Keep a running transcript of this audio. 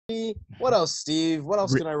What else, Steve? What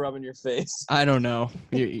else can I rub in your face? I don't know.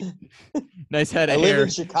 Nice head I of live hair. in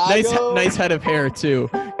Chicago. Nice head of hair too.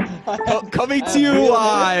 Coming to you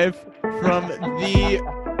live from the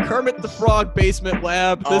Kermit the Frog Basement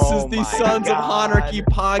Lab. This is the Sons of Honarchy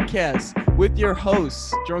podcast with your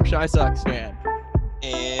hosts, Drunk Shy Sox fan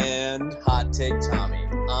and Hot Take Tommy.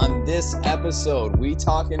 On this episode, we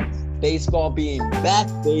talking baseball being back,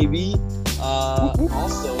 baby.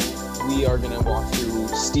 Also, we are going to walk through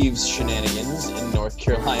Steve's shenanigans in North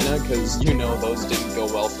Carolina because, you know, those didn't go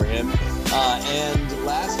well for him. And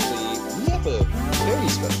lastly, we have a very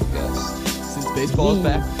special guest. Since baseball is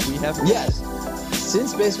back, we have a guest. Yes.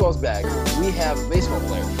 Since baseball is back, we have a baseball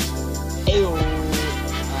player. Ayo,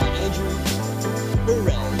 Andrew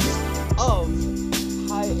Perez of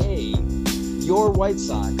High A, your White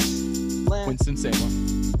Sox.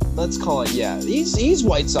 Winston-Salem. Let's call it, he's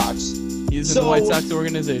White Sox. He's in the White Sox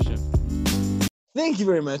organization. Thank you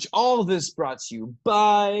very much. All this brought to you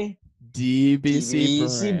by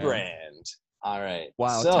DBC brand. All right.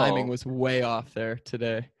 Wow, so, timing was way off there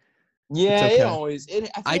today. Yeah, okay. it always.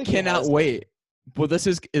 I cannot wait. Well,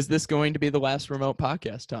 is this going to be the last remote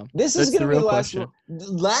podcast, Tom? This is going to be the last. question.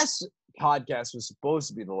 The last podcast was supposed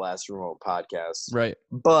to be the last remote podcast, right?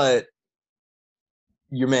 But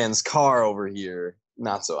your man's car over here,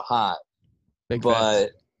 not so hot. Big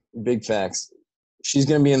facts. She's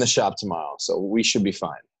going to be in the shop tomorrow, so we should be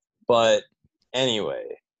fine. But anyway,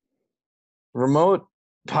 remote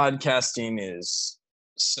podcasting is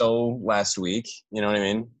so last week. You know what I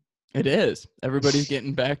mean? It is. Everybody's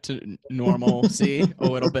getting back to normalcy a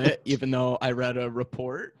little bit, even though I read a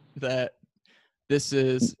report that this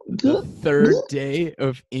is the third day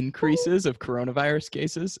of increases of coronavirus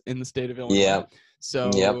cases in the state of Illinois. Yeah.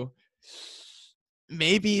 So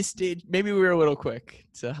maybe we were a little quick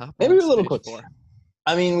to hop on. Maybe we're a little quick. 4.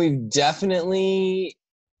 I mean, we've definitely,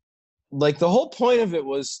 like, the whole point of it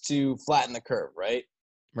was to flatten the curve, right?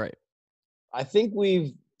 Right. I think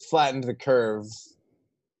we've flattened the curve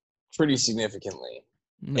pretty significantly.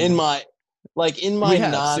 In my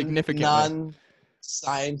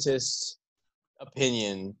non-scientist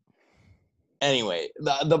opinion. Anyway,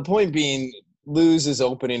 the point being, Lou's is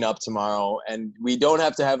opening up tomorrow, and we don't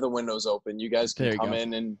have to have the windows open. You guys can come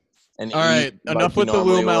in and all right, enough with the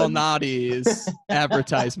Lou Malnati's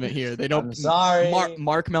advertisement here. They don't. I'm sorry.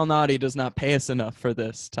 Mark Malnati does not pay us enough for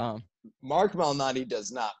this, Tom. Mark Malnati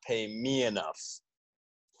does not pay me enough.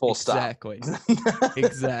 Full stop.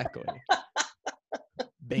 Exactly.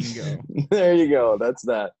 Bingo. There you go. That's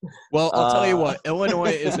that. Well, I'll tell you what.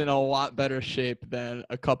 Illinois is in a lot better shape than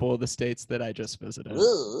a couple of the states that I just visited.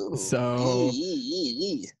 So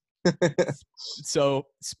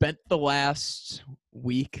spent the last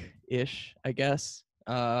week-ish, I guess,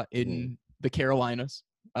 in the Carolinas,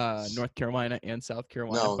 North Carolina and South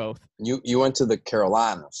Carolina, both. You went to the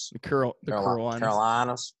Carolinas.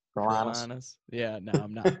 Carolinas. Yeah, no,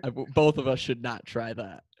 I'm not. Both of us should not try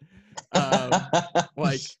that.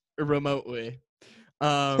 Like remotely.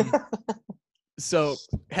 So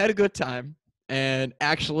had a good time and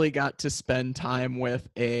actually got to spend time with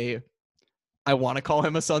I want to call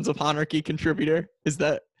him a Sons of Honarchy contributor. Is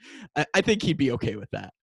that? I think he'd be okay with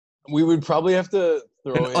that. We would probably have to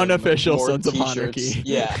throw an unofficial Sons of Honarchy.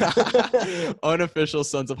 Yeah. Unofficial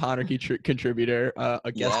Sons of Honarchy contributor,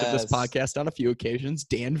 a guest of this podcast on a few occasions,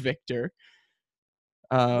 Dan Victor.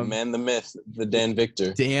 The man, the myth, the Dan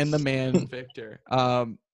Victor. Dan the man Victor.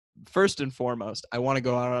 First and foremost, I want to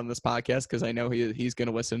go out on this podcast because I know he's going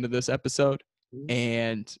to listen to this episode.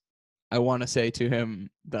 And I want to say to him,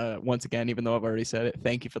 once again, even though I've already said it,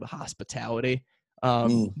 thank you for the hospitality.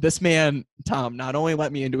 This man, Tom, not only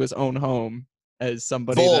let me into his own home as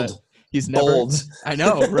somebody that he's never, I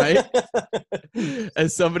know, right?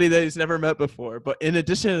 As somebody that he's never met before. But in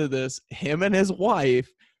addition to this, him and his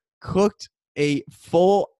wife cooked a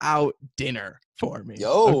full out dinner for me.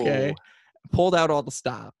 Okay. Pulled out all the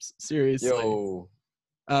stops. Seriously. No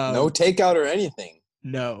takeout or anything.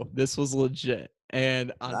 No, this was legit.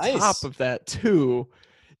 And on top of that, too,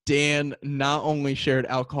 Dan not only shared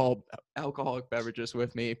alcoholic beverages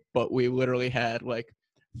with me, but we literally had like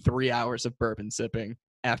 3 hours of bourbon sipping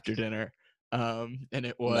after dinner. And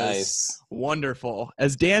it was wonderful.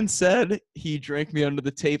 As Dan said, he drank me under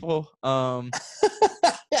the table.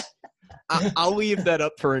 I'll leave that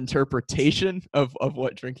up for interpretation of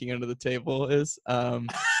what drinking under the table is. I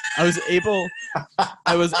was able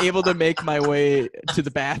to make my way to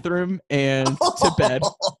the bathroom and to bed.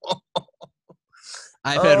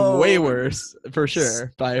 I've had way worse, for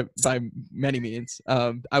sure, by many means.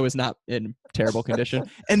 I was not in terrible condition.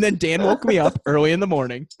 And then Dan woke me up early in the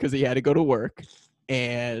morning because he had to go to work.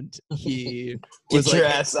 and he Get was your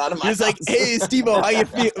like, ass out of my he was like, house. "Hey, Steve-O, how you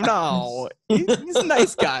feel?" No, he's a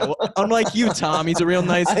nice guy. Well, unlike you, Tom, he's a real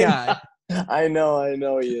nice guy. I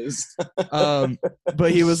know he is.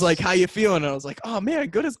 But he was like, "How you feeling?" And I was like, "Oh man,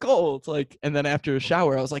 good as gold." Like, and then after a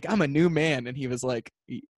shower, I was like, "I'm a new man," and he was like,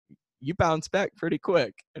 "You bounce back pretty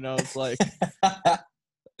quick," and I was like,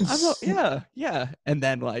 yeah. And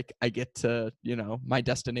then like I get to, my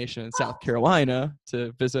destination in South Carolina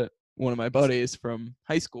to visit one of my buddies from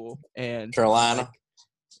high school, and Carolina. like,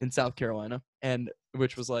 in South Carolina, and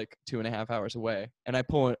which was like 2.5 hours away. And I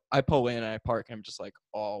pull in and I park, and I'm just like,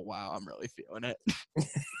 oh wow, I'm really feeling it.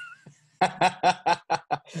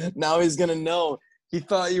 Now he's gonna know. He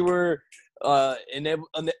thought you were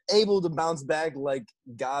unable to bounce back like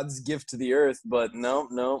God's gift to the earth, but no.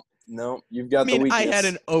 You've got the weakness. I had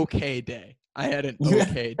an okay day.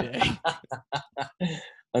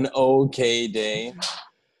 An okay day.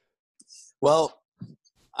 Well,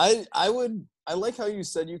 I like how you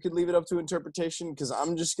said you could leave it up to interpretation, because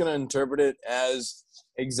I'm just gonna interpret it as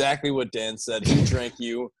exactly what Dan said. He drank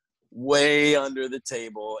you way under the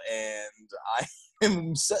table, and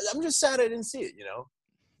I'm just sad I didn't see it.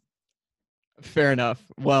 Fair enough.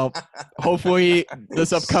 Well, hopefully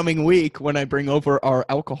this upcoming week, when I bring over our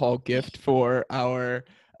alcohol gift for our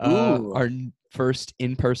first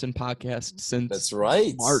in-person podcast since that's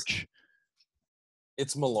right, March.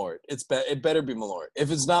 It's Malort. It better be Malort.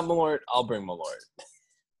 If it's not Malort, I'll bring Malort.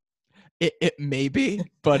 It may be,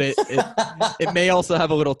 but it may also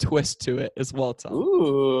have a little twist to it as well, Tom.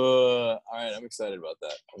 Ooh. All right, I'm excited about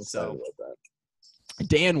that.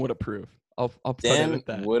 Dan would approve. I'll put it at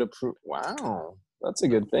that. Dan would approve. Wow, that's a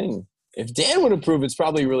good thing. If Dan would approve, it's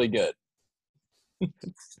probably really good.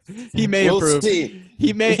 He may approve. See.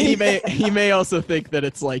 He may also think that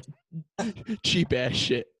it's like cheap ass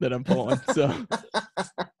shit that I'm pulling. So.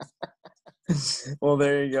 Well,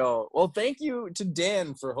 there you go. Well, thank you to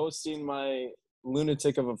Dan for hosting my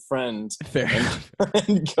lunatic of a friend. Fair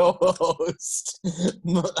and co-host.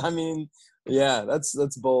 I mean, yeah,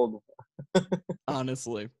 that's bold.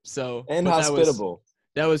 Honestly. So, and hospitable.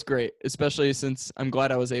 That was great, especially since I'm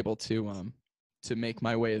glad I was able to make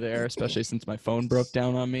my way there, especially since my phone broke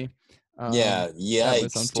down on me. Yikes, that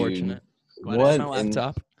was unfortunate. Dude. Glad I had my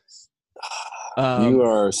laptop. You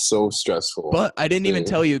are so stressful. But I didn't even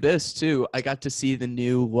tell you this, too. I got to see the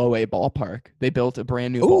new Low A ballpark. They built a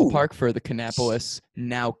brand new ballpark for the Kannapolis,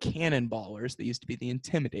 now Cannonballers. They used to be the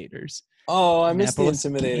Intimidators. Oh, I missed the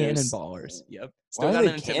Intimidators. Cannonballers. Yep. Still got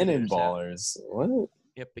the Cannonballers? Yeah. What?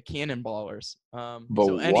 Yep, the Cannonballers. But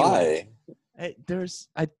so anyway, why?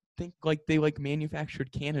 I think like they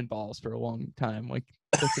manufactured cannonballs for a long time. Like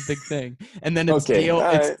that's a big thing. And then it's Dale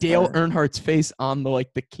Earnhardt's face on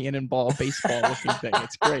the cannonball baseball looking thing.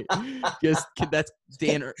 It's great because that's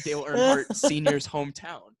Dale Earnhardt Sr.'s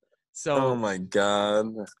hometown. So oh my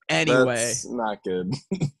god. Anyway, that's not good.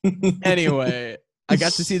 Anyway, I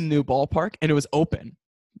got to see the new ballpark and it was open.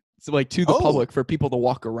 So to the public for people to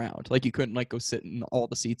walk around. You couldn't go sit in all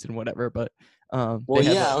the seats and whatever, but I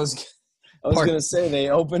was going to say they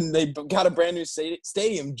got a brand new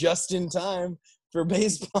stadium just in time for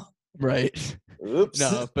baseball. Right. Oops.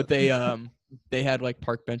 No, but they had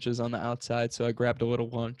park benches on the outside, so I grabbed a little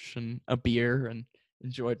lunch and a beer and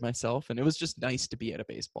enjoyed myself, and it was just nice to be at a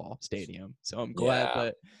baseball stadium. So I'm glad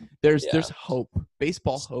that there's hope.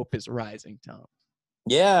 Baseball hope is rising, Tom.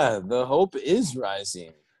 Yeah, the hope is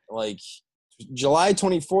rising. July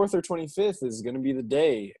 24th or 25th is going to be the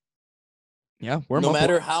day. Yeah, no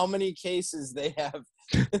matter how many cases they have.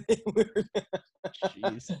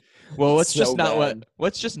 Jeez. Well, let's just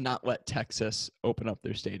not let Texas open up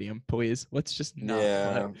their stadium, please. Let's just not.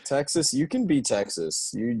 Yeah, Texas, you can be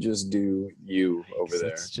Texas. You just do you over there.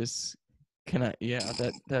 It's just that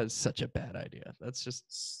is such a bad idea. That's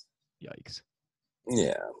just yikes.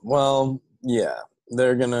 Yeah. Well, yeah.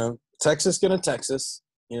 Texas gonna Texas,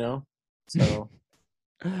 So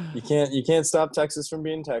you can't stop Texas from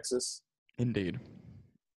being Texas. Indeed.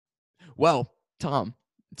 Well, Tom,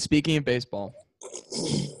 speaking of baseball,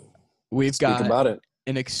 we've got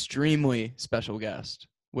an extremely special guest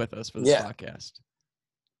with us for this podcast.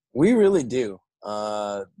 We really do.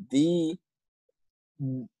 The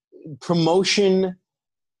promotion.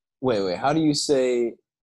 Wait. How do you say?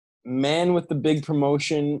 Man with the big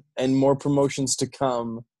promotion and more promotions to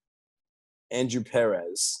come. Andrew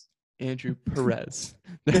Perez. Oh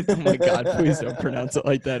my God! Please don't pronounce it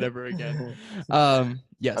like that ever again.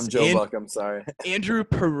 Yes, I'm Joe Buck. I'm sorry. Andrew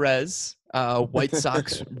Perez, White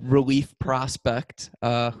Sox relief prospect,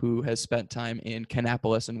 who has spent time in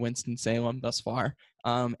Kannapolis and Winston-Salem thus far,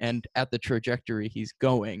 and at the trajectory he's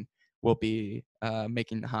going, will be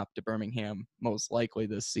making the hop to Birmingham most likely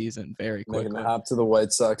this season very quickly. Making the hop to the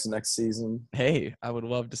White Sox next season. Hey, I would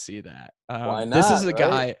love to see that. Why not? This is a right?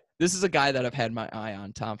 guy. This is a guy that I've had my eye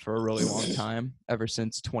on, Tom, for a really long time, ever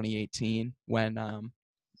since 2018 when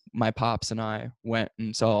my pops and I went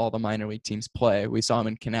and saw all the minor league teams play. We saw him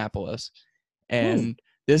in Kannapolis, and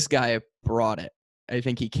this guy brought it. I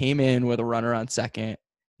think he came in with a runner on second,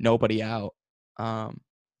 nobody out,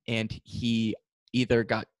 and he either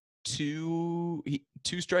got two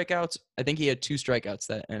strikeouts. I think he had 2 strikeouts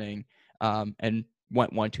that inning, and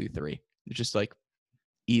went 1, 2, 3. Just like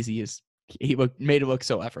easy as made it look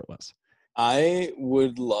so effortless. I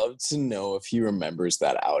would love to know if he remembers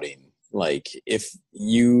that outing. Like, if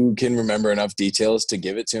you can remember enough details to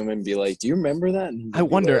give it to him and be like, "Do you remember that?" I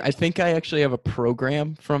wonder. Like, I think I actually have a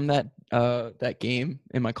program from that game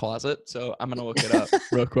in my closet, so I'm gonna look it up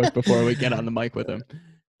real quick before we get on the mic with him.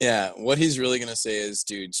 Yeah, what he's really gonna say is,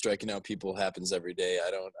 "Dude, striking out people happens every day.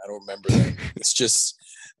 I don't remember that. It's just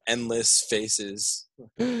endless faces.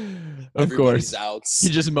 Of course, outs. He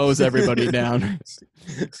just mows everybody down.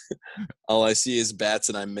 All I see is bats,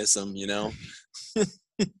 and I miss them. You know."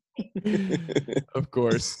 Of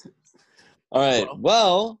course. All right.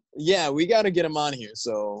 Well, yeah, we got to get him on here.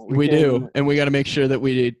 So we do, and we got to make sure that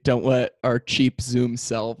we don't let our cheap Zoom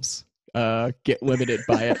selves get limited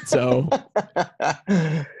by it. So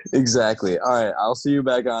exactly. All right. I'll see you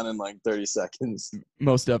back on in like 30 seconds.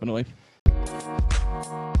 Most definitely.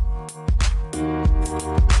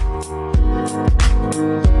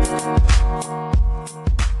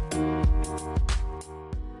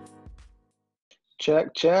 Check.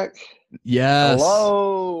 Yes.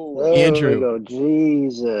 Hello. Andrew. There we go.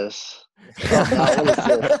 Jesus.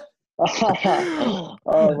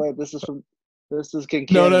 Oh wait, this is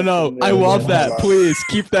Kincannon. No. I love that. Please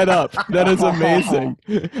keep that up. That is amazing.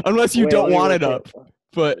 Unless you don't want it up.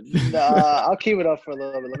 But I'll keep it up for a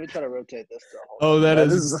little bit. Let me try to rotate this though. Oh, that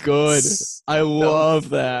is good. I love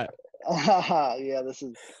that. Yeah,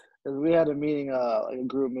 we had a meeting, like a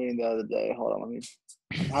group meeting the other day. Hold on, let me.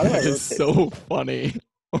 How did I rotate That is so funny.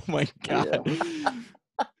 Oh my god. Yeah.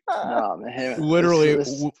 No, man, literally,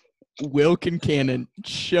 Will Kincannon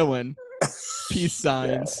chilling, peace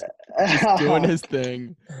signs, just doing his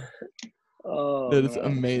thing. Oh, that is man.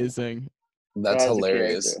 amazing. That's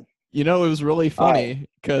hilarious. You know, it was really funny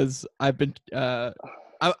because I've been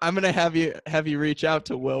I'm gonna have you reach out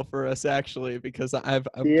to Will for us actually, because I've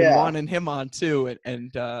been wanting him on too,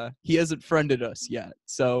 and he hasn't friended us yet,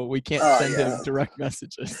 so we can't send him direct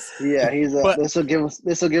messages. Yeah, this will give him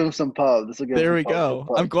some pub. There we go.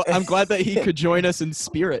 I'm glad that he could join us in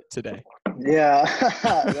spirit today. Yeah.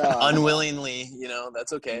 Unwillingly,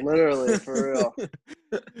 that's okay. Literally, for real.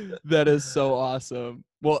 That is so awesome.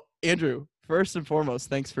 Well, Andrew, first and foremost,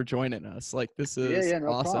 thanks for joining us. Like, this is no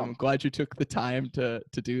awesome. problem. I'm glad you took the time to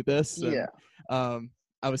do this. And,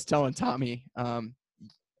 I was telling Tommy,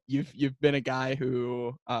 you've been a guy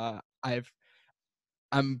who I'm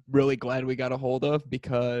really glad we got a hold of,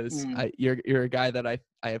 because you're a guy that I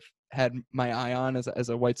have had my eye on as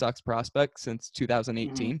a White Sox prospect since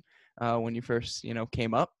 2018, when you first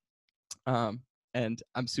came up. And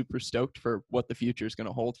I'm super stoked for what the future is going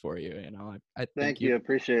to hold for you. I thank you.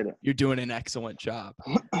 Appreciate it. You're doing an excellent job.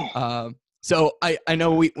 So I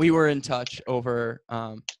know we were in touch over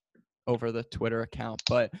the Twitter account,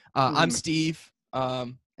 but I'm Steve,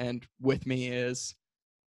 and with me is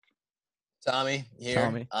Tommy here.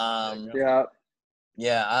 Tommy. I'm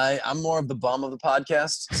more of the bum of the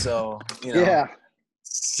podcast, so yeah.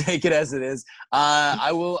 Take it as it is.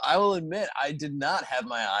 I will admit I did not have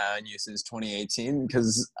my eye on you since 2018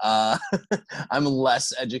 because I'm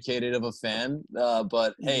less educated of a fan.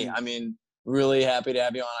 But hey, I mean, really happy to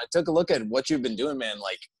have you on. I took a look at what you've been doing, man.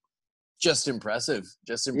 Like, just impressive.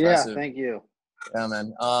 Yeah, thank you. Yeah,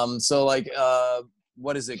 man. So like,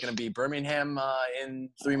 what is it going to be? Birmingham in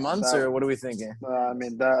 3 months, or what are we thinking? I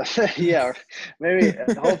mean, yeah, maybe.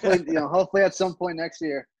 Hopefully at some point next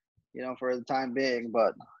year. For the time being,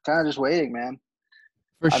 but kind of just waiting, man.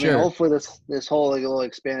 For sure. mean, hopefully this whole little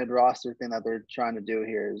expanded roster thing that they're trying to do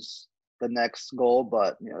here is the next goal,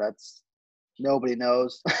 but that's nobody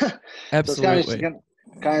knows. Absolutely. So it's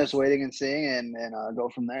kind of just waiting and seeing, and go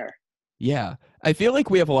from there. Yeah, I feel like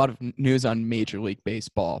we have a lot of news on Major League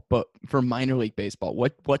Baseball, but for minor league baseball,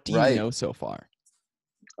 what do you know so far?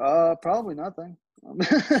 Probably nothing.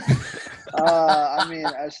 I mean,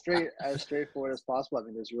 as straightforward as possible. I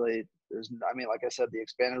mean, like I said, the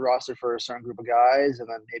expanded roster for a certain group of guys, and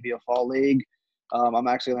then maybe a fall league. I'm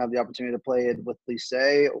actually gonna have the opportunity to play it with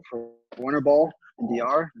Lycée for Winter Ball in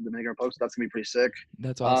DR in Dominican Republic. That's gonna be pretty sick.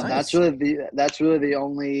 That's awesome. That's really the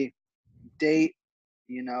only date,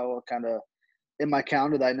 kind of in my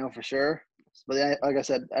calendar that I know for sure. But then, like I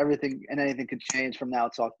said, everything and anything could change from now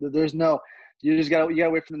till there's no. You gotta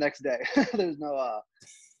wait for the next day. There's no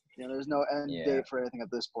there's no end date for anything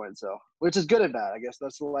at this point. So, which is good and bad. I guess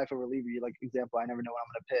that's the life of a reliever. Like example, I never know when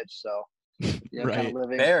I'm gonna pitch. So, right. kind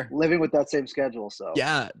of living with that same schedule. So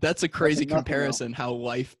yeah, that's a crazy comparison. How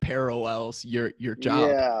life parallels your job.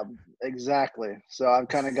 Yeah, exactly. So I've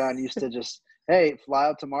kind of gotten used to just, hey, fly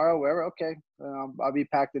out tomorrow, wherever. Okay, I'll be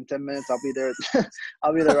packed in 10 minutes. I'll be there.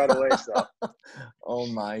 I'll be there right away. So. Oh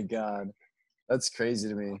my God, that's crazy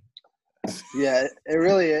to me. Yeah, it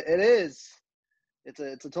really is. It's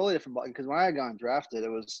a totally different ball because when I got drafted, it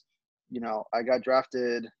was, I got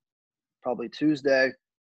drafted probably Tuesday,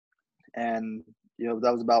 and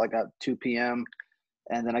that was about like at 2 p.m.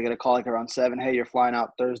 and then I get a call like around 7. Hey, you're flying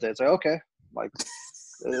out Thursday. It's like okay, like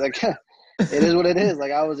it is what it is.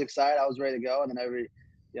 Like I was excited, I was ready to go, and then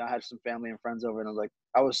I had some family and friends over, and I was like,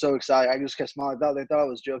 I was so excited. I just kept smiling. They thought I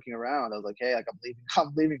was joking around. I was like, hey, like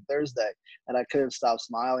I'm leaving Thursday, and I couldn't stop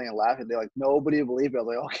smiling and laughing. They're like, nobody believed me. I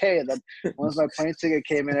was like, okay. And then once my plane ticket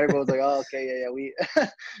came in, everyone was like, oh, okay, we.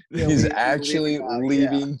 He's actually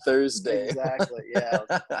leaving Thursday. Exactly. Yeah.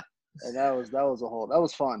 And that was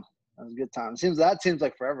fun. That was a good time. That seems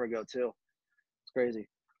like forever ago too. It's crazy.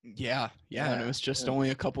 Yeah, and it was just only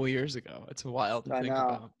a couple of years ago. It's wild to think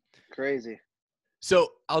about. Crazy.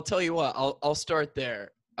 So I'll tell you what, I'll start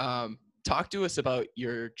there. Talk to us about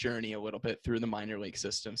your journey a little bit through the minor league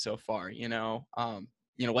system so far.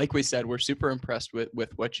 Like we said, we're super impressed with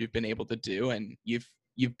what you've been able to do, and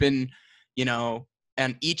you've been,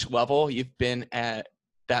 at each level, you've been at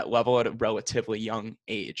that level at a relatively young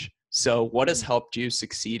age. So what has helped you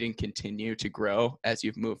succeed and continue to grow as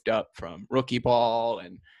you've moved up from rookie ball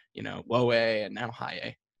and, low A and now high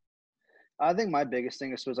A? I think my biggest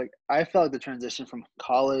thing is like I felt like the transition from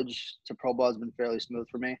college to pro ball has been fairly smooth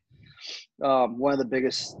for me. One of the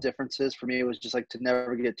biggest differences for me was just like to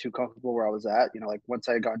never get too comfortable where I was at. Like once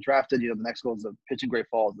I got drafted, the next goal is to pitch in Great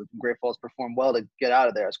Falls. If Great Falls perform well, to get out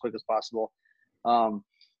of there as quick as possible.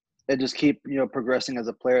 And just keep progressing as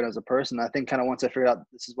a player and as a person. I think kind of once I figured out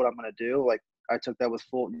this is what I'm going to do, like I took that with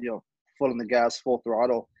full foot on the gas, full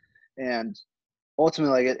throttle, and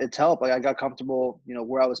ultimately like it's helped. Like I got comfortable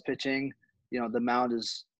where I was pitching. The mound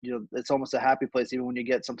is it's almost a happy place even when you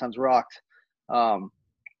get sometimes rocked, and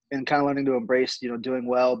kind of learning to embrace doing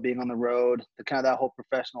well, being on the road, the kind of that whole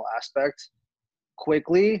professional aspect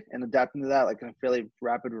quickly and adapting to that like in a fairly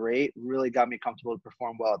rapid rate really got me comfortable to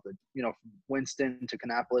perform well at the from Winston to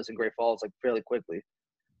Kannapolis and Great Falls like fairly quickly.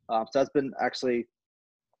 So that's been actually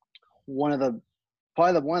one of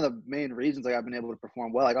the main reasons like I've been able to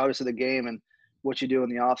perform well. Like obviously the game and what you do in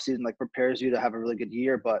the off season like prepares you to have a really good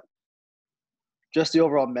year, but just the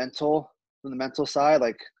overall from the mental side,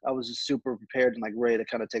 like I was just super prepared and like ready to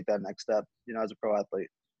kind of take that next step, as a pro athlete.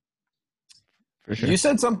 For sure. You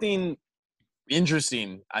said something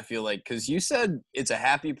interesting, I feel like, because you said it's a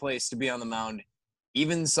happy place to be on the mound,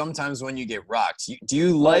 even sometimes when you get rocked. Do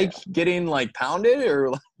you like getting like pounded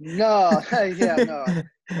or? No, yeah, no.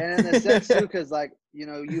 And in a sense too, because like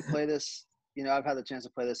you play this, I've had the chance to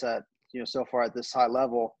play this at so far at this high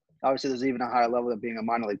level. Obviously, there's even a higher level than being a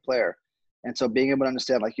minor league player, and so being able to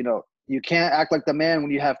understand like you can't act like the man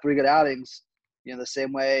when you have 3 good outings. The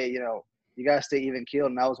same way you gotta stay even keeled,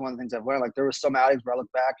 and that was one of the things I've learned. Like there was some outings where I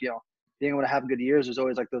look back, being able to have good years, there's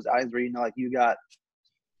always like those outings where like you got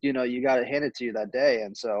it handed to you that day,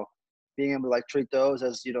 and so being able to like treat those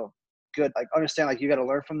as good, like understand like you got to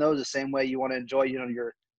learn from those the same way you want to enjoy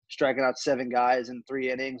you're striking out 7 guys in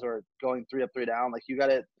 3 innings or going 3 up 3 down. Like you got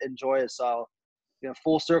to enjoy it. So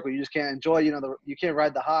full circle, you just can't enjoy you can't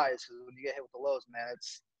ride the highs, because when you get hit with the lows, man,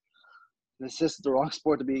 it's just the wrong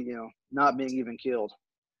sport to be not being even keeled.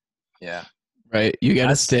 Yeah. Right. You got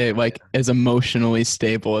to stay like as emotionally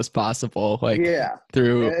stable as possible, like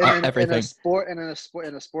through everything. In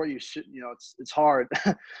a sport, you should, it's hard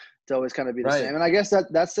to always kind of be the same. And I guess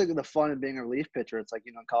that's the fun of being a relief pitcher. It's like,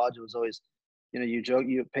 in college it was always, you joke,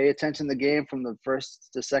 you pay attention to the game from the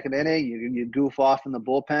first to second inning, you goof off in the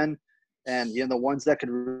bullpen, and, the ones that could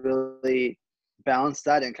really balance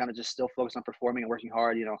that and kind of just still focus on performing and working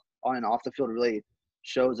hard, on and off the field really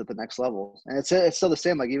shows at the next level. And it's still the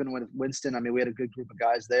same. Like even with Winston, I mean, we had a good group of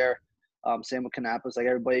guys there. Same with Kannapolis. Like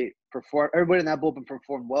everybody in that bullpen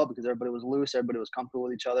performed well because everybody was loose, everybody was comfortable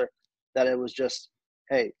with each other. That it was just,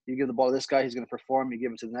 hey, you give the ball to this guy, he's going to perform. You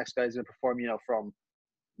give it to the next guy, he's going to perform. From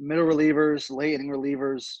middle relievers, late inning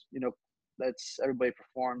relievers, that's everybody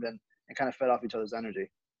performed and kind of fed off each other's energy.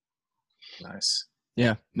 Nice.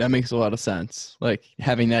 Yeah, that makes a lot of sense. Like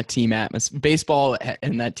having that team atmosphere, baseball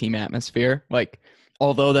and that team atmosphere. Like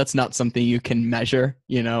although that's not something you can measure,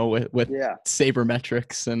 with Yeah.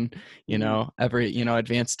 sabermetrics and, every,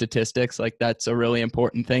 advanced statistics, like that's a really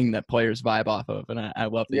important thing that players vibe off of. And I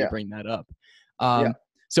love that you bring that up. Yeah.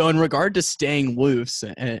 So in regard to staying loose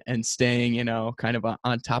and staying, kind of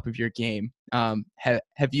on top of your game,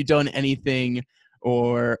 have you done anything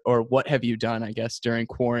or what have you done, I guess, during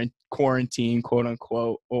quarantine, quote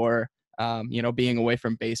unquote, or, being away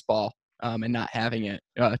from baseball and not having it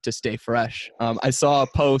to stay fresh? I saw a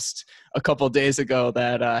post a couple of days ago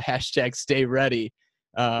that hashtag stay ready.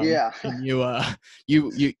 Yeah. And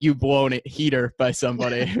you blown a heater by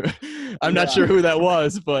somebody. I'm not sure who that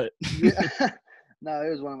was, but Yeah. No,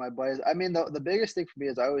 it was one of my buddies. I mean, the biggest thing for me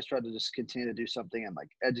is I always try to just continue to do something and like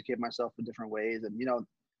educate myself in different ways. And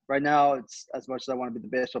right now it's as much as I want to be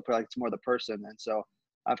the baseball player, like it's more the person. And so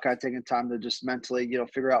I've kind of taken time to just mentally,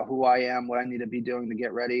 figure out who I am, what I need to be doing to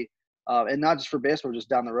get ready, and not just for baseball, just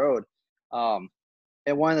down the road. And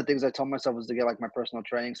one of the things I told myself was to get like my personal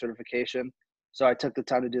training certification. So I took the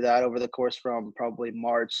time to do that over the course from probably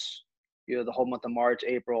March, the whole month of March,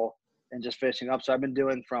 April, and just finishing up. So I've been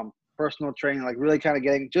doing from personal training, like really kind of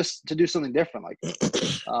getting just to do something different. Like,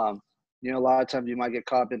 a lot of times you might get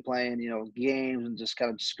caught up in playing, games and just kind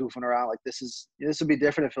of just goofing around. Like this would be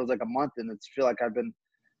different. It feels like a month, and it's feel like I've been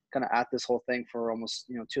kind of at this whole thing for almost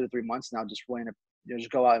 2 to 3 months now, just waiting to just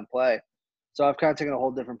go out and play. So I've kind of taken a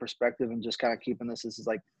whole different perspective and just kind of keeping this is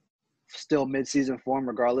like still mid-season form,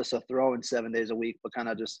 regardless of throwing 7 days a week, but kind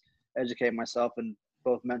of just educate myself in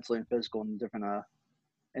both mentally and physical in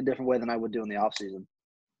different way than I would do in the off season.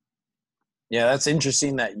 Yeah, that's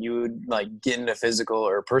interesting that you would like get into physical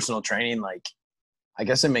or personal training. Like, I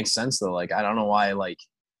guess it makes sense though. Like, I don't know why, like,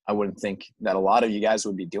 I wouldn't think that a lot of you guys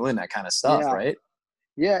would be doing that kind of stuff, right?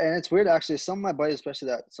 Yeah, and it's weird actually. Some of my buddies, especially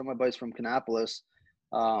some of my buddies from Kannapolis,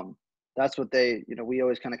 that's what they, we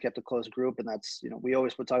always kind of kept a close group, and that's, we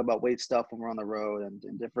always would talk about weight stuff when we're on the road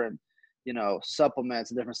and different,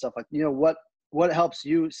 supplements and different stuff like, what helps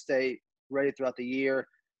you stay ready throughout the year,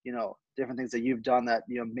 different things that you've done that,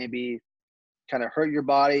 maybe kind of hurt your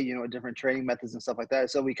body, different training methods and stuff like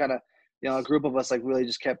that. So we kind of, a group of us like really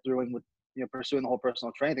just kept doing with, pursuing the whole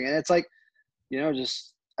personal training thing. And it's like,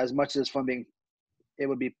 just as much as fun it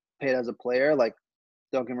would be paid as a player, like,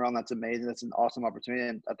 don't get me wrong, that's amazing. That's an awesome opportunity.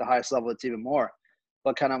 And at the highest level, it's even more.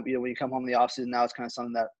 But kind of, when you come home in the off season now, it's kind of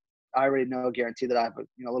something that I already know, guarantee that I have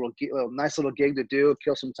a, little nice little gig to do,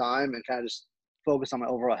 kill some time and kind of just focus on my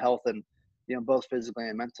overall health and, both physically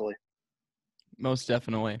and mentally. Most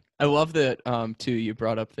definitely. I love that, too, you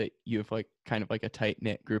brought up that you have like kind of like a tight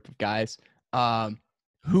knit group of guys.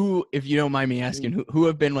 Who, if you don't mind me asking, who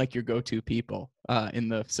have been like your go-to people in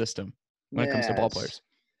the system when it comes to ball players?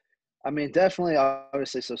 I mean, definitely,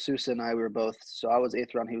 obviously. So Sousa and I, we were both. So I was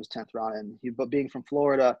 8th round, he was 10th round, and but being from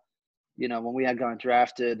Florida, when we had gotten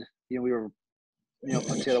drafted, we were,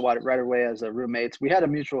 put together right away as roommates. We had a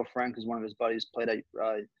mutual friend because one of his buddies played at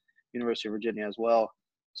University of Virginia as well.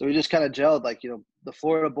 So we just kind of gelled, like, the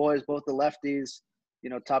Florida boys, both the lefties,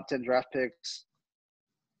 top 10 draft picks.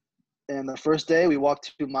 And the first day we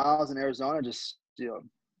walked 2 miles in Arizona, just,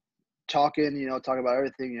 talking about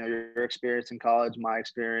everything, your experience in college, my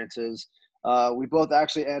experiences. We both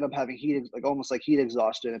actually ended up having almost like heat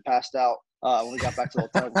exhaustion and passed out when we got back to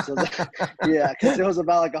the hotel. So yeah, because it was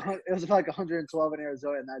about like 112 in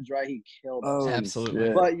Arizona, and that dry heat killed us. Oh, absolutely.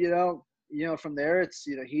 Yeah. But from there, it's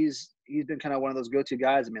he's been kind of one of those go-to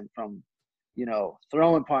guys. I mean, from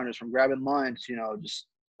throwing partners, from grabbing lunch, just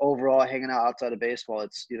overall hanging out outside of baseball.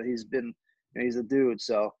 It's he's been he's a dude.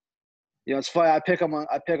 So. It's funny. I pick on him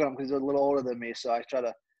because he's a little older than me. So I try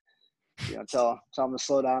to, tell him to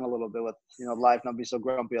slow down a little bit with, life, not be so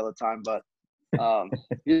grumpy all the time. But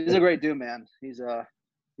he's a great dude, man. He's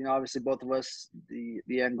obviously both of us,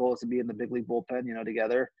 the end goal is to be in the big league bullpen,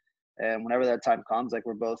 together. And whenever that time comes, like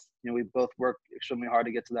we're both, we both work extremely hard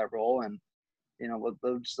to get to that role, and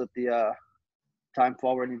we'll just let the time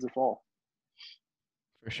fall where it needs to fall.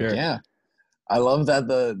 For sure. Yeah. I love that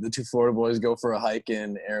the 2 Florida boys go for a hike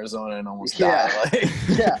in Arizona and almost die. Like.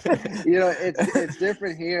 Yeah. It's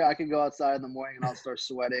different here. I can go outside in the morning and I'll start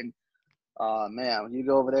sweating. Man, when you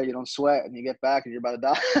go over there, you don't sweat, and you get back and you're about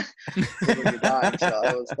to die. You're dying. So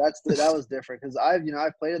that was different because I've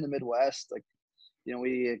played in the Midwest. Like,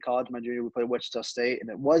 we in college, my junior, we played Wichita State, and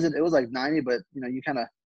it was like 90, but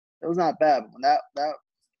it was not bad. When that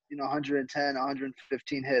 110,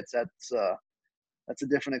 115 hits, that's a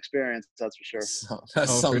different experience, that's for sure.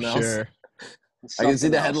 That's something else. Sure. I can see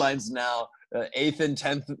the else. headlines now. 8th and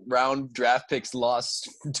 10th round draft picks lost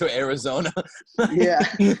to Arizona. Yeah,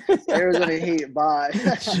 Arizona Heat. Bye.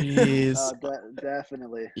 Jeez.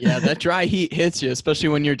 Definitely. Yeah, that dry heat hits you, especially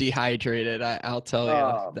when you're dehydrated. I'll tell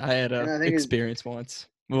you. I had And a I think experience once.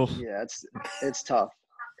 Oof. yeah, it's tough.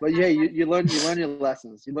 But yeah, you learn your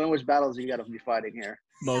lessons. You learn which battles you got to be fighting here.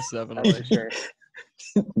 Most That's definitely. for sure.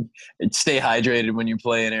 Stay hydrated when you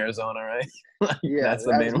play in Arizona, right? Yeah, That's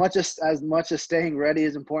the main as much as staying ready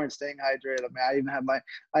is important, staying hydrated. I mean,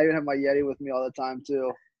 I even have my Yeti with me all the time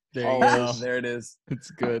too. There you Always. go. There it is.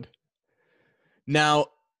 It's good. Now,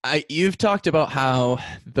 you've talked about how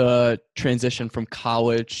the transition from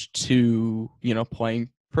college to, playing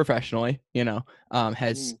professionally,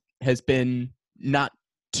 has been not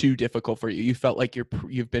too difficult for you. You felt like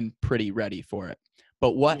you've been pretty ready for it.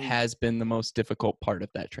 But what has been the most difficult part of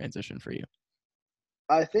that transition for you?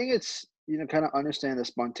 I think it's, kind of understand the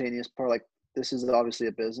spontaneous part. Like, this is obviously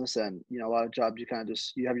a business, and a lot of jobs you kind of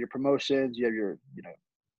you have your promotions, you have your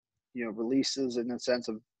releases in the sense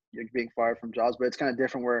of you're being fired from jobs, but it's kind of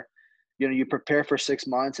different where you prepare for 6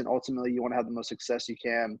 months and ultimately you want to have the most success you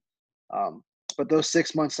can, but those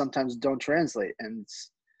 6 months sometimes don't translate, and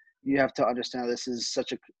you have to understand this is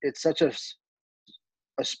such a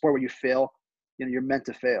sport where you fail. You're meant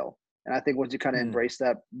to fail, and I think once you kind of embrace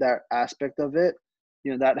that aspect of it,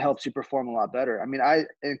 that helps you perform a lot better. I mean,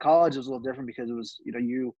 in college it was a little different because it was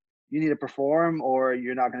you need to perform or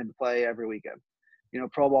you're not going to play every weekend.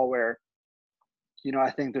 Pro ball where I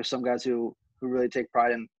think there's some guys who really take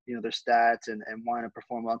pride in their stats and want to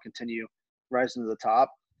perform well and continue rising to the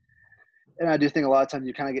top. And I do think a lot of times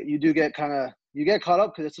you get caught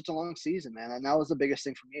up because it's such a long season, man. And that was the biggest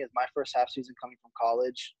thing for me is my first half season coming from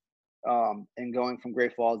college, and going from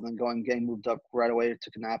Great Falls and then getting moved up right away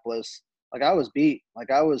to Kannapolis. Like, I was beat. Like,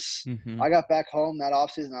 I got back home that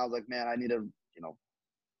offseason. I was like, man, I need to,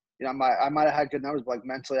 I might have had good numbers, but like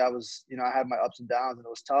mentally I was, I had my ups and downs and it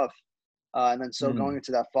was tough. And then so going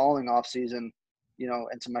into that following off season,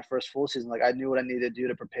 into my first full season, like I knew what I needed to do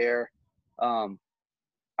to prepare.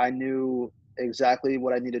 I knew exactly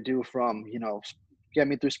what I needed to do from, get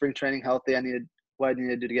me through spring training healthy. I needed what I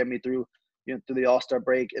needed to do to get me through, through the All-Star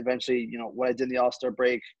break. Eventually, what I did in the All-Star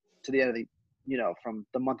break to the end of the, from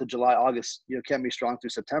the month of July, August, kept me strong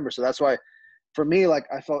through September. So that's why for me, like,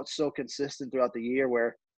 I felt so consistent throughout the year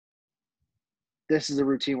where this is a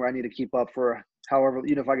routine where I need to keep up for however,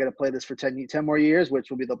 if I got to play this for 10 more years, which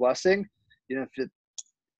will be the blessing,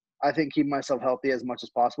 I think keeping myself healthy as much as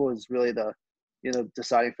possible is really the,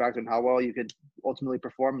 deciding factor in how well you could ultimately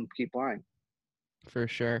perform and keep playing. For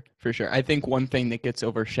sure. I think one thing that gets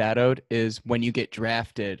overshadowed is when you get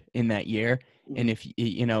drafted in that year, and if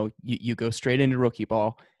you go straight into rookie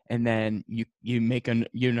ball, and then you make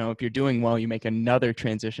if you're doing well, you make another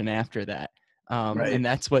transition after that. Right. And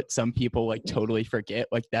that's what some people like totally forget,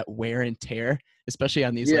 like that wear and tear, especially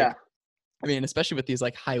on these especially with these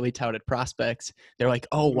like highly touted prospects. They're like,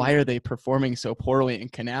 oh, why are they performing so poorly in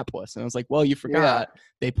Kannapolis? And I was like, well, you forgot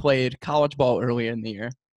they played college ball earlier in the year,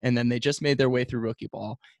 and then they just made their way through rookie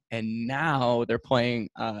ball, and now they're playing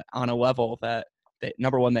on a level that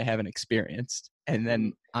number one, they haven't experienced, and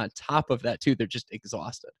then on top of that too, they're just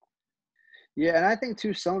exhausted. Yeah, and I think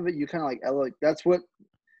too, some of it you kind of like that's what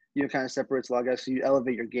kind of separates a lot of guys. So you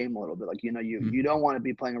elevate your game a little bit. Like, you don't want to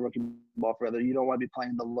be playing a rookie ball forever. You don't want to be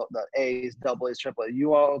playing the A's, double A's, triple A's.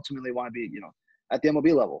 You ultimately want to be, at the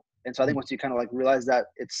MLB level. And so I think once you kind of like realize that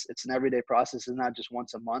it's an everyday process and not just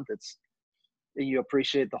once a month, you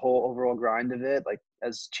appreciate the whole overall grind of it. Like,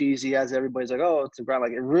 as cheesy as everybody's like, oh, it's a grind.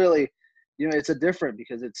 Like, it really, it's a different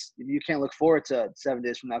because you can't look forward to 7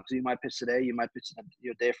 days from now because you might pitch today, you might pitch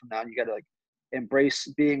a day from now, and you got to like embrace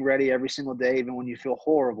being ready every single day, even when you feel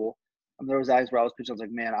horrible. And there was times where I was pitching, I was like,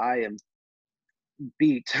 man, I am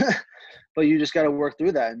beat. But you just got to work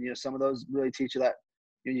through that. And, some of those really teach you that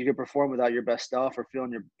you can perform without your best stuff or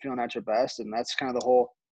feeling at your best. And that's kind of the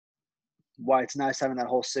whole why it's nice having that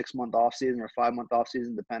whole 6 month off season or 5 month off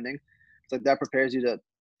season, depending. It's like that prepares you to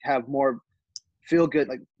have more feel good,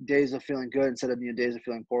 like days of feeling good instead of days of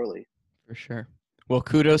feeling poorly. For sure. Well,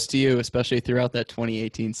 kudos to you, especially throughout that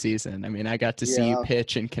 2018 season. I mean, I got to see you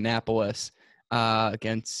pitch in Kannapolis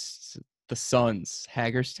against the Suns,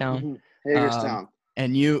 Hagerstown. Hagerstown.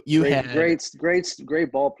 And you had great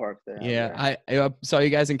ballpark there. Yeah, I saw you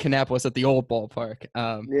guys in Kannapolis at the old ballpark.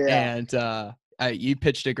 And you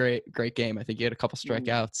pitched a great game. I think you had a couple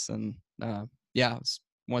strikeouts, and I was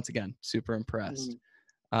once again super impressed.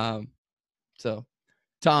 So,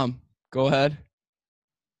 Tom, go ahead.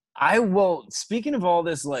 Speaking of all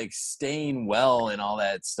this, like staying well and all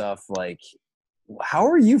that stuff, like how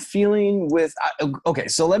are you feeling with okay,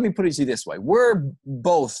 so let me put it to you this way. We're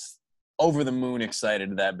both over the moon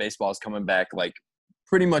excited that baseball is coming back, like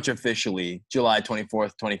pretty much officially July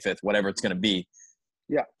 24th, 25th, whatever it's going to be.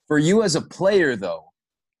 Yeah. For you as a player, though,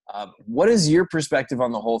 what is your perspective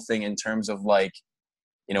on the whole thing in terms of, like,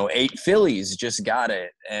 8 Phillies just got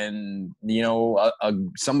it, and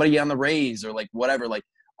somebody on the Rays or like whatever, like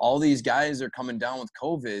all these guys are coming down with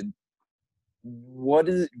COVID. What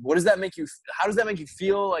does that make you? How does that make you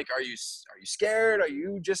feel? Like, are you scared? Are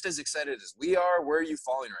you just as excited as we are? Where are you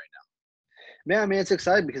falling right now? Man, I mean, it's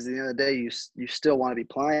exciting because at the end of the day, you still want to be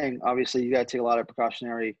playing. Obviously, you got to take a lot of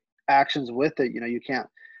precautionary actions with it. You can't.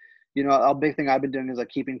 A big thing I've been doing is like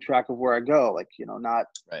keeping track of where I go. Like, not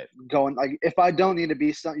Right. going, like, if I don't need to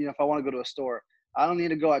be if I want to go to a store, I don't need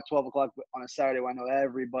to go at 12 o'clock on a Saturday when I know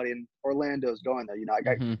everybody in Orlando is going there.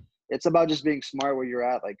 It's about just being smart where you're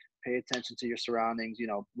at. Like, pay attention to your surroundings.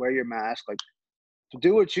 Wear your mask. Like,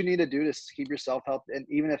 do what you need to do to keep yourself healthy. And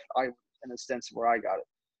even if in a sense where I got it,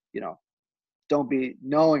 don't be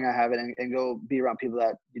knowing I have it and go be around people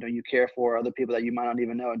that you care for, other people that you might not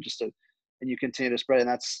even know, and you continue to spread it. And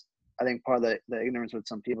that's, I think, part of the ignorance with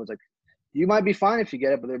some people. It's like, you might be fine if you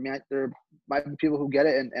get it, but there might be people who get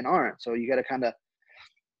it and aren't. So you got to kind of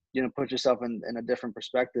put yourself in a different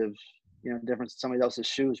perspective, different somebody else's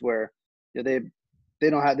shoes where they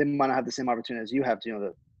might not have the same opportunity as you have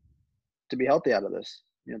to be healthy out of this,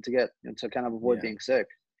 to get to kind of avoid being sick.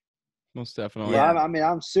 Most definitely. Yeah. I'm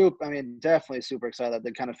definitely super excited that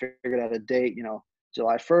they kind of figured out a date,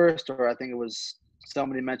 July 1st, or I think it was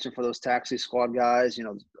somebody mentioned for those taxi squad guys,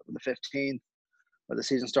 the 15th, or the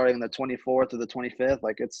season starting the 24th or the 25th.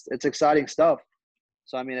 Like, it's exciting stuff.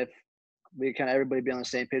 So, I mean, if we can everybody be on the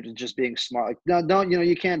same page with just being smart, like, no, don't,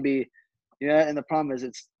 you can't be, and the problem is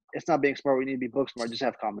it's not being smart. We need to be book smart. Just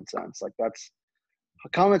have common sense. Like,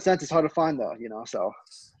 common sense is hard to find though, so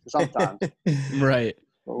sometimes. Right.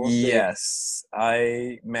 We'll yes,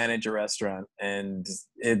 I manage a restaurant, and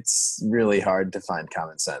it's really hard to find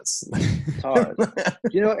common sense. It's hard,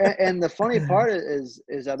 and the funny part is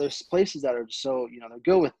that there's places that are so, they're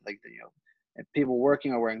good with, like, and people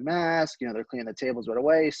working are wearing masks, they're cleaning the tables right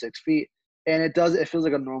away, 6 feet, and it feels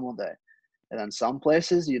like a normal day. And then some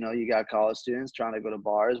places, you got college students trying to go to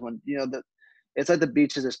bars when, it's like the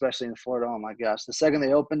beaches, especially in Florida. Oh my gosh, the second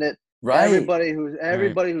they opened it, Right. Everybody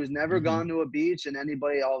who's never gone to a beach, and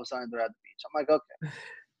anybody, all of a sudden they're at the beach. I'm like, okay,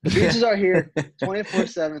 the beaches are here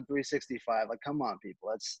 24/7, 365. Like, come on, people,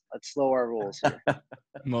 let's slow our rules here. That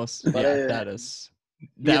was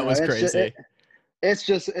crazy. It's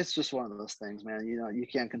just one of those things, man. You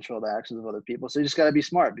can't control the actions of other people, so you just got to be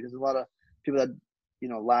smart, because a lot of people that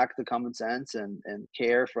lack the common sense and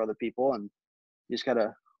care for other people, and you just got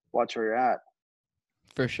to watch where you're at.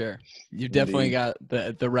 For sure. You've definitely got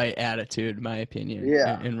the right attitude, in my opinion,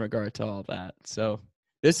 in regard to all that. So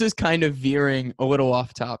this is kind of veering a little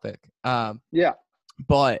off topic.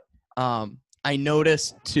 But I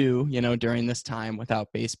noticed too, during this time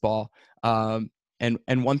without baseball, and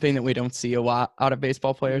one thing that we don't see a lot out of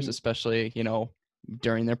baseball players, especially,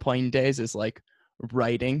 during their playing days, is like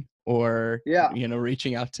writing or,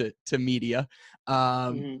 reaching out to media.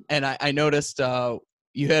 And I noticed,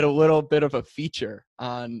 you had a little bit of a feature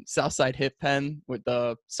on Southside Hit Pen with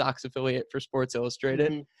the Sox affiliate for Sports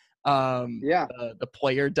Illustrated. The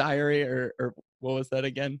player diary, or what was that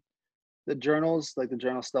again? The journals, like the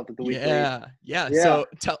journal stuff with the weekly. Yeah. So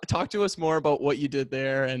talk to us more about what you did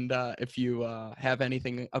there, and if you have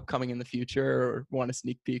anything upcoming in the future or want a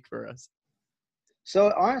sneak peek for us.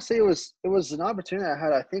 So honestly, it was an opportunity I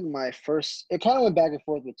had. I think my first, it kind of went back and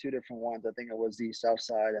forth with 2 different ones. I think it was the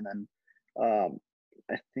Southside, and then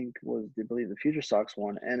I think I believe the Future Sox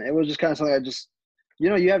one. And it was just kind of something I just, you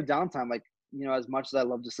have downtime. Like, as much as I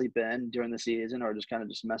love to sleep in during the season or just kind of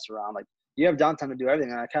just mess around, like, you have downtime to do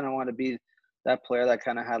everything. And I kind of want to be that player that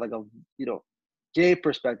kind of had like a, gay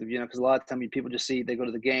perspective, because a lot of time people just they go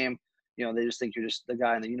to the game, they just think you're just the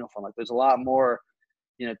guy in the uniform. Like, there's a lot more,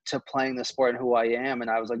 to playing the sport and who I am.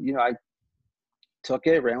 And I was like, I took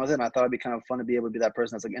it, ran with it, and I thought it'd be kind of fun to be able to be that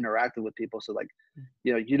person that's like interactive with people. So like,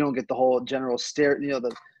 you don't get the whole general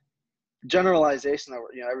the generalization that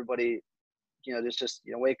everybody, just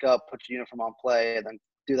wake up, put your uniform on, play, and then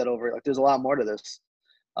do that over. Like, there's a lot more to this.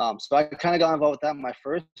 So I kind of got involved with that in my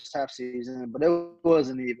first half season, but it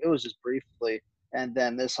was just briefly. And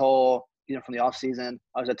then this whole, from the off season,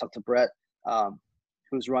 I talked to Brett,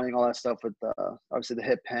 who's running all that stuff with obviously the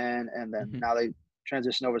Hit Pen, and then now they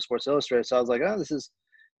transition over to Sports Illustrated. So I was like, oh, this is,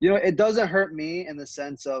 it doesn't hurt me in the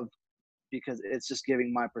sense of, because it's just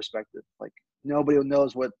giving my perspective. Like, nobody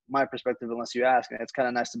knows what my perspective unless you ask, and it's kind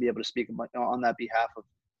of nice to be able to speak on that behalf of,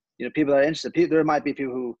 people that are interested. There might be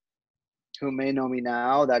people who may know me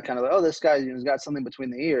now that kind of like, oh, this guy, has got something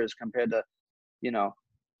between the ears compared to,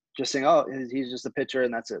 just saying, oh, he's just a pitcher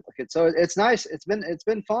and that's it. So it's nice. It's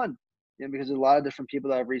been fun, because there's a lot of different people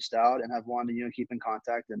that have reached out and have wanted to, keep in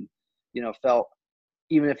contact and, felt,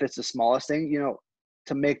 even if it's the smallest thing,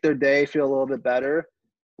 to make their day feel a little bit better,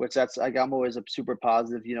 which that's like, I'm always a super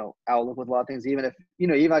positive, outlook with a lot of things. Even if,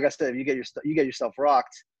 even like I said, if you get yourself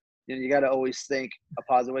rocked, you got to always think a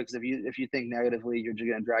positive way. Because if you think negatively, you're just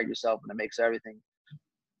going to drag yourself, and it makes everything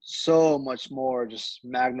so much more just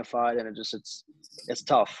magnified, and it's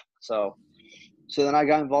tough. So then I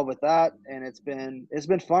got involved with that, and it's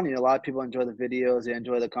been fun. A lot of people enjoy the videos, they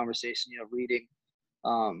enjoy the conversation, reading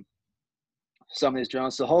some of these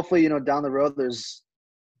journals. So hopefully, down the road, these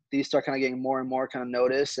start kind of getting more and more kind of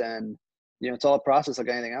notice, and it's all a process like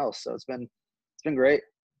anything else. So it's been great.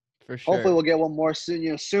 For sure. Hopefully we'll get one more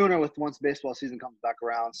soon, sooner once baseball season comes back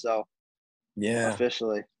around. So yeah,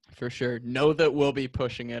 officially. For sure. Know that we'll be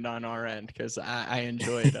pushing it on our end, because I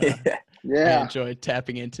enjoyed yeah. I enjoyed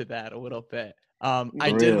tapping into that a little bit.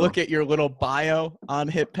 I did look at your little bio on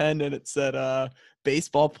HitPen, and it said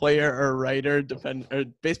baseball player or writer,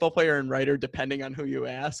 baseball player and writer, depending on who you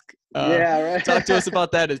ask. Yeah, right. Talk to us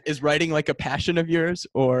about that. Is writing like a passion of yours,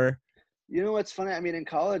 or? What's funny? I mean, in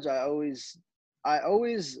college, I always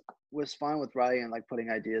was fine with writing and like putting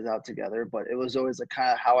ideas out together, but it was always like kind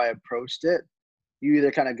of how I approached it. You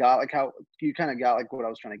either kind of got like what I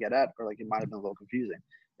was trying to get at, or like it might have been a little confusing.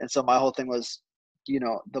 And so my whole thing was,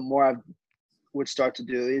 the more I would start to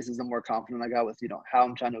do these, is the more confident I got with, how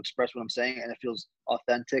I'm trying to express what I'm saying, and it feels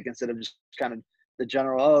authentic instead of just kind of the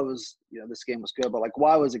general, oh, it was, this game was good, but like,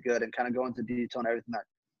 why was it good, and kind of go into detail and everything that,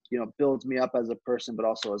 builds me up as a person, but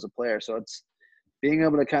also as a player. So it's being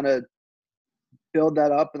able to kind of build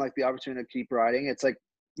that up and like the opportunity to keep writing. It's like,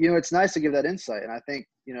 it's nice to give that insight. And I think,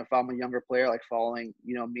 if I'm a younger player, like following,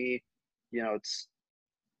 me,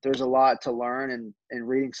 there's a lot to learn and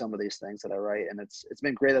reading some of these things that I write. And it's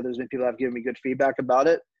been great that there's been people that have given me good feedback about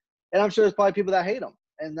it. And I'm sure there's probably people that hate them.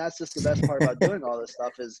 And that's just the best part about doing all this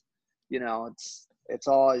stuff is,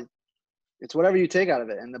 it's whatever you take out of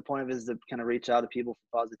it. And the point of it is to kind of reach out to people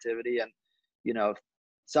for positivity. And, if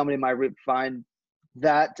somebody might find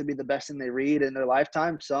that to be the best thing they read in their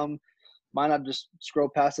lifetime, some might not, just scroll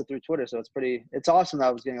past it through Twitter. So it's awesome that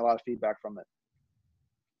I was getting a lot of feedback from it.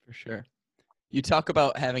 For sure. You talk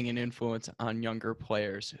about having an influence on younger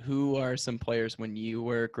players. Who are some players when you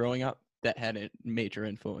were growing up that had a major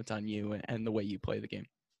influence on you and the way you play the game?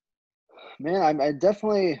 Man, I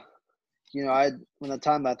definitely, when the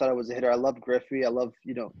time I thought I was a hitter, I loved Griffey. I loved,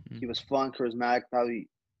 he was fun, charismatic, how he,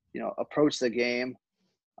 approached the game.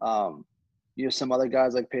 Some other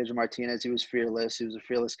guys like Pedro Martinez, he was fearless. He was a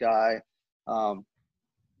fearless guy.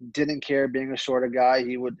 Didn't care being a shorter guy.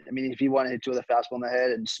 He would, if he wanted to hit you with a fastball in the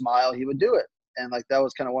head and smile, he would do it. And like, that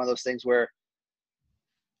was kind of one of those things where,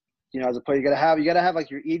 as a player, you gotta have like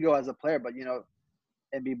your ego as a player, but,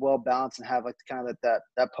 and be well balanced and have like kind of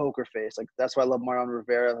that poker face. Like, that's why I love Mariano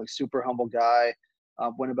Rivera, like super humble guy,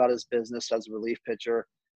 went about his business as a relief pitcher,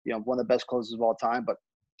 one of the best closers of all time, but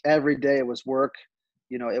every day it was work.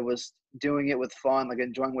 It was doing it with fun, like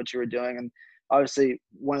enjoying what you were doing. And obviously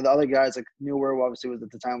one of the other guys like newer obviously was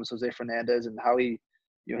at the time was Jose Fernandez, and how he,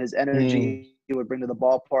 his energy he would bring to the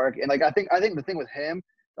ballpark. And like, I think the thing with him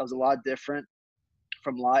that was a lot different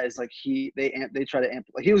from Lott is like they try to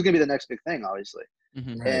like, he was going to be the next big thing, obviously.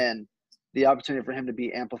 Mm-hmm. Right. And the opportunity for him to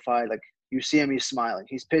be amplified, like you see him, he's smiling,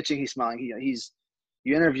 he's pitching, he's smiling.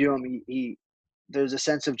 You interview him, there's a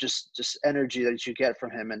sense of just energy that you get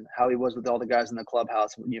from him, and how he was with all the guys in the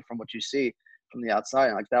clubhouse, from what you see from the outside.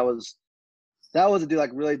 And like, that was a dude,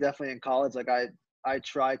 like really definitely in college. Like I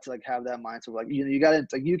tried to like have that mindset, like, you got to,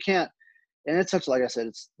 like, you can't, and it's such, like I said,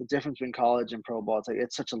 it's the difference between college and pro ball. It's like,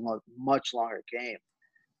 it's such a much longer game,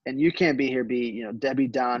 and you can't be Debbie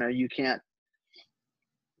Downer. You can't,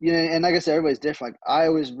 and like I said, everybody's different. Like, I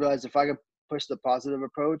always realized if I could push the positive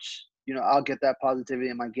approach, I'll get that positivity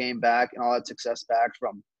in my game back and all that success back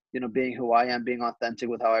from, being who I am, being authentic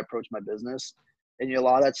with how I approach my business. And, a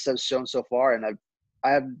lot of that stuff's shown so far. And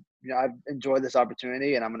I've enjoyed this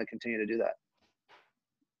opportunity, and I'm going to continue to do that.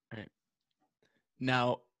 Right.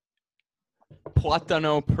 Now,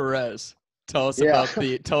 Platano Perez, tell us about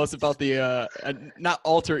the not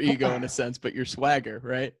alter ego in a sense, but your swagger,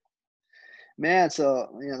 right? Man, so,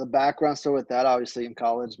 the background story with that, obviously in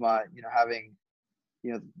college, my, having,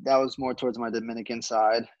 that was more towards my Dominican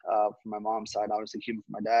side, from my mom's side, obviously Cuban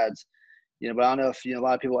from my dad's, but I don't know if, a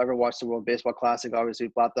lot of people ever watched the World Baseball Classic, obviously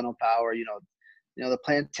Platano Power, the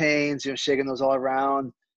plantains, shaking those all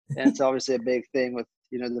around. And it's obviously a big thing with,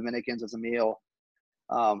 the Dominicans as a meal.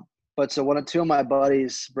 But so two of my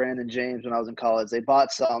buddies, Brandon James, when I was in college, they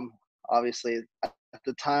bought some. Obviously, at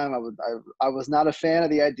the time, I was not a fan of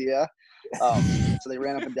the idea. So they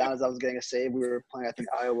ran up and down as I was getting a save. We were playing, I think,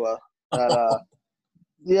 Iowa.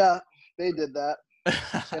 Yeah, they did that,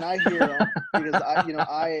 and I hear them because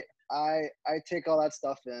I take all that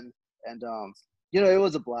stuff in, and it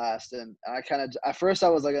was a blast. And I kind of at first I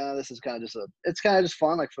was like, oh, this is kind of it's kind of just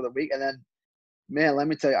fun, like for the week, and then. Man, let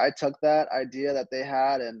me tell you, I took that idea that they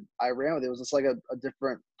had and I ran with it. It was just like a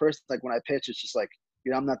different person. Like when I pitch, it's just like,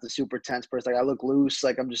 I'm not the super tense person. Like I look loose.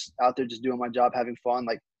 Like I'm just out there just doing my job, having fun.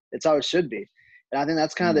 Like it's how it should be. And I think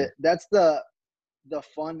that's kind of that's the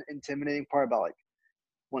fun, intimidating part about like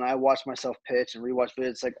when I watch myself pitch and rewatch videos.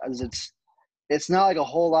 It's like it's not like a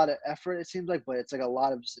whole lot of effort. It seems like, but it's like a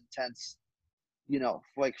lot of just intense,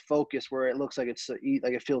 like focus where it looks like it's like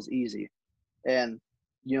it feels easy. And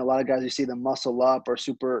a lot of guys, you see them muscle up or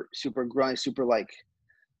super, super grunty, super like,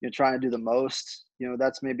 trying to do the most.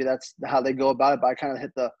 That's how they go about it. But I kind of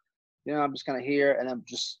hit I'm just kind of here and then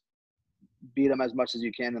just beat them as much as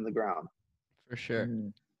you can in the ground. For sure.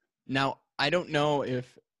 Now, I don't know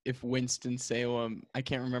if Winston-Salem, I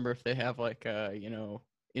can't remember if they have like,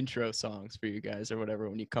 intro songs for you guys or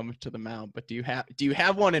whatever when you come to the mound. But do you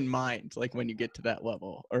have one in mind, like when you get to that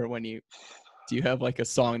level, or do you have like a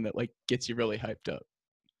song that like gets you really hyped up?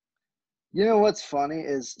 What's funny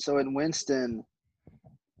is, so in Winston,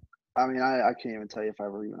 I mean, I can't even tell you if I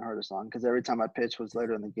ever even heard a song because every time I pitched was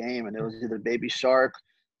later in the game and it was either Baby Shark,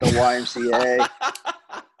 the YMCA.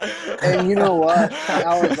 And you know what?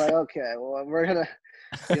 I was like, okay, well, we're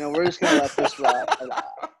just going to let this rock.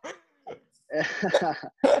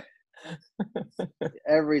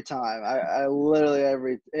 Every time. I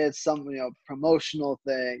literally, it's some, promotional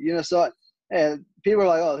thing, so and people are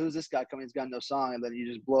like, oh, who's this guy coming? He's got no song. And then you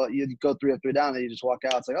just you go 3 up, 3 down, and you just walk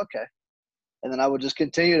out. It's like, okay. And then I would just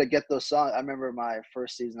continue to get those songs. I remember my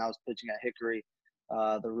first season, I was pitching at Hickory,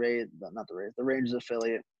 the Rangers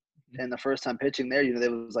affiliate. And the first time pitching there,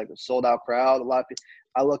 there was like a sold out crowd. A lot of people,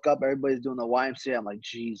 I look up, everybody's doing the YMCA. I'm like,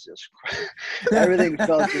 Jesus Christ. Everything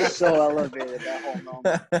felt just so elevated that whole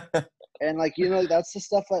moment. And like, that's the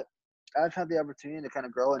stuff that I've had the opportunity to kind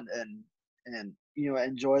of grow and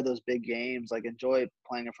enjoy those big games, like enjoy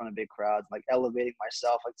playing in front of big crowds, like elevating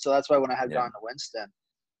myself. Like, so that's why when I had gone to Winston,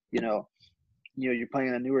 you're playing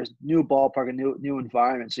in a new ballpark, a new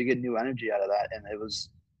environment, so you get new energy out of that. And it was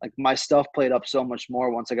like my stuff played up so much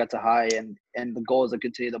more once I got to high, and the goal is to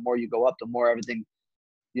continue. The more you go up, the more everything,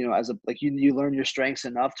 you learn your strengths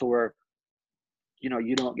enough to where,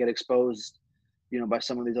 you don't get exposed, by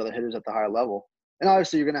some of these other hitters at the higher level. And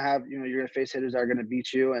obviously you're going to have, you're going to face hitters that are going to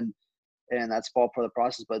beat you, and that's all part of the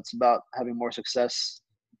process, but it's about having more success,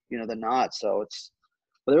 than not. So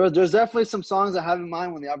but there's definitely some songs I have in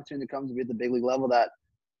mind when the opportunity comes to be at the big league level that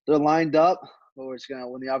they're lined up, but we're just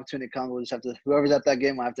when the opportunity comes, we'll just have to, whoever's at that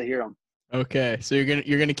game will have to hear them. Okay. So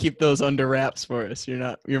you're gonna keep those under wraps for us. You're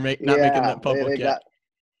not making that public yet.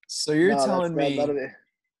 So you're telling me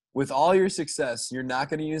with all your success, you're not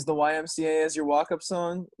going to use the YMCA as your walk-up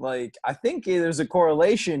song? Like, I think there's a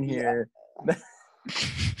correlation here. Yeah.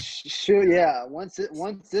 Sure, yeah. Once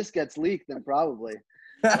this gets leaked, then probably.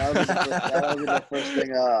 That'll be the first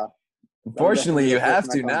thing. Unfortunately, you have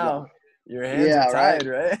to now. Your hands are tied,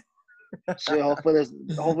 right? So hopefully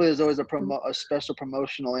there's always a special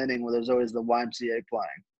promotional inning where there's always the YMCA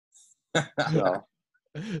playing. So.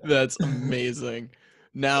 That's amazing.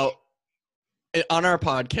 Now, on our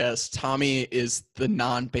podcast, Tommy is the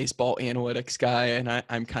non-baseball analytics guy, and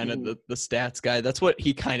I'm kind of the stats guy. That's what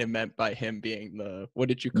he kind of meant by him being what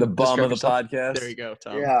did you call the bum of the podcast? There you go,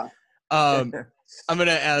 Tom. Yeah. I'm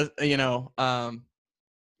gonna ask.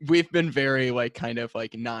 We've been very kind of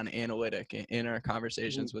non-analytic in our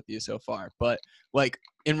conversations with you so far, but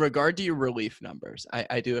in regard to your relief numbers,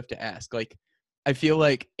 I do have to ask. I feel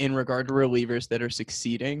like in regard to relievers that are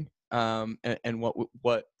succeeding, and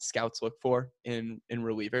what scouts look for in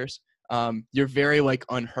relievers, you're very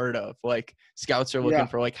unheard of. Scouts are looking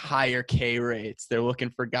for higher K rates. They're looking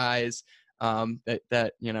for guys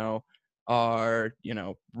that are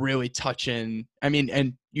really touching. I mean,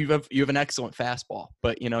 and you have an excellent fastball,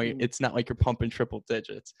 but it's not like you're pumping triple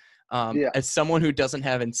digits. As someone who doesn't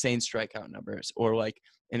have insane strikeout numbers or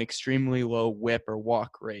an extremely low whip or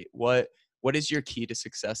walk rate, what is your key to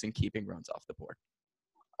success in keeping runs off the board?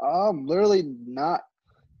 Literally not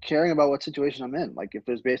caring about what situation I'm in. If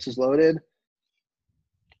there's bases loaded,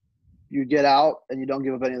 you get out and you don't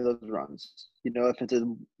give up any of those runs. If it's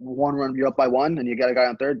a 1-run, you're up by 1 and you got a guy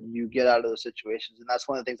on third, you get out of those situations. And that's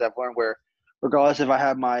one of the things I've learned where regardless if I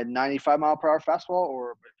have my 95-mile-per-hour fastball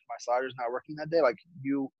or if my slider's not working that day,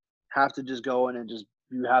 you have to just go in and just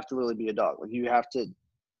you have to really be a dog. Like, you have to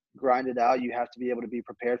grind it out. You have to be able to be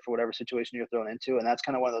prepared for whatever situation you're thrown into. And that's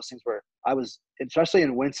kind of one of those things where I was, especially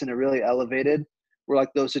in Winston, it really elevated, where like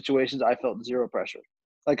those situations I felt zero pressure.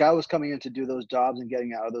 Like, I was coming in to do those jobs and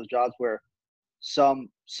getting out of those jobs where some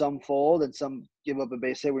fold and some give up a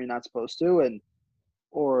base hit where you're not supposed to, and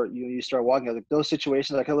or you start walking. Like, those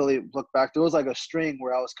situations, I can literally look back. There was like a string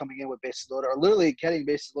where I was coming in with bases loaded, or literally getting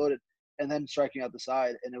bases loaded and then striking out the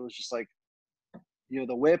side, and it was just like,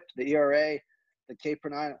 the whip, the ERA, the K per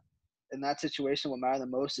nine. In that situation, what mattered the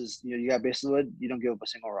most is, you got bases loaded, you don't give up a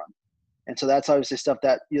single run. And so that's obviously stuff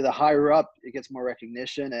that, the higher up, it gets more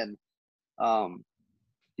recognition. And,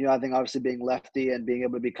 I think obviously being lefty and being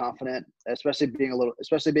able to be confident, especially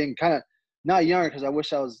being kind of not younger, because I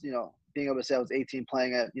wish I was, being able to say I was 18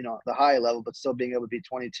 playing at, the high level, but still being able to be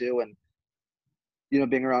 22 and,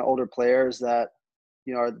 being around older players that,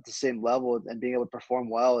 are at the same level and being able to perform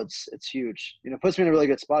well, it's huge. It puts me in a really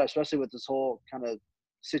good spot, especially with this whole kind of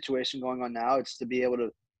situation going on now. It's to be able to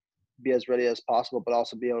be as ready as possible, but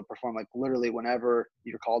also be able to perform like literally whenever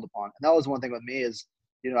you're called upon. And that was one thing with me is,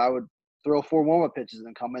 I would throw 4 warm-up pitches and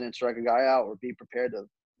then come in and strike a guy out, or be prepared to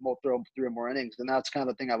throw 3 or more innings. And that's kind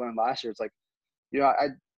of the thing I learned last year. It's like, I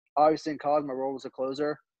obviously in college, my role was a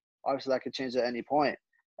closer. Obviously that could change at any point.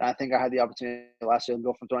 And I think I had the opportunity last year to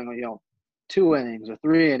go from throwing, 2 innings or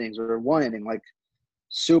 3 innings or 1 inning, like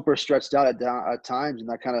super stretched out at times. And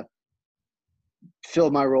that kind of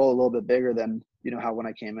filled my role a little bit bigger than, how when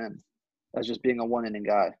I came in as just being a 1 inning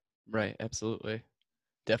guy. Right. Absolutely.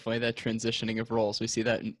 Definitely that transitioning of roles. We see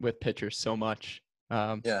that with pitchers so much.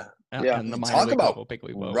 And the talk about level, big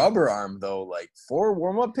league level. Rubber arm though, like 4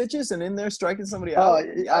 warm-up pitches and in there striking somebody Oh,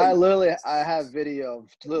 out. I have video of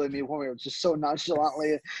literally me warming up just so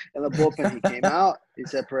nonchalantly in the bullpen. He came out. He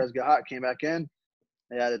said Perez got hot, came back in.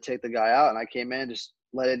 They had to take the guy out, and I came in, just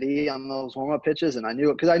let it eat on those warm-up pitches, and I knew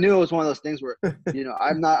it because I knew it was one of those things where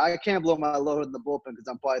I can't blow my load in the bullpen because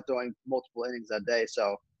I'm probably throwing multiple innings that day.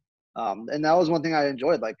 So, and that was one thing I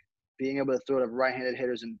enjoyed, like being able to throw to right-handed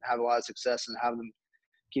hitters and have a lot of success and have them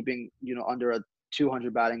keeping, under a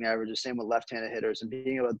 200 batting average, the same with left-handed hitters, and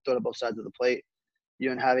being able to throw to both sides of the plate,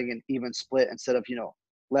 and having an even split instead of,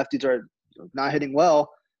 lefties are not hitting well,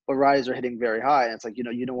 but righties are hitting very high. And it's like,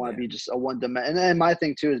 you don't want to be just a one-dimensional. And my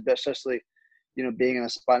thing too is especially, being in a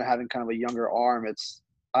spot and having kind of a younger arm,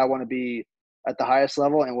 I want to be at the highest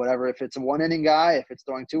level, and whatever, if it's a 1 inning guy, if it's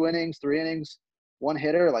throwing 2 innings, 3 innings, 1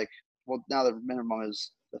 hitter, like, well, now the minimum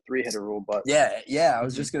is the 3-hitter rule, but I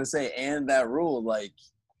was just going to say, and that rule, like,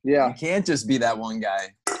 yeah, you can't just be that one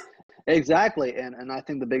guy. Exactly. And I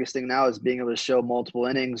think the biggest thing now is being able to show multiple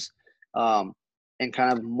innings, and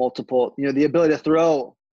kind of multiple, the ability to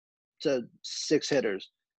throw to 6 hitters,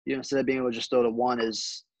 instead of being able to just throw to 1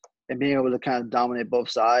 and being able to kind of dominate both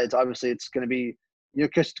sides. Obviously it's going to be,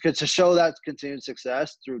 to show that continued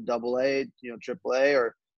success through AA, AAA,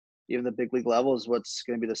 or even the big league level is what's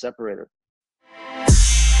going to be the separator.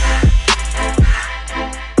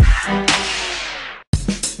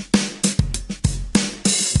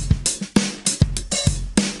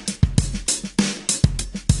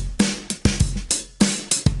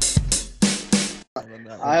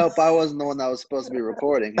 I hope I wasn't the one that was supposed to be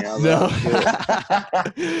recording. No,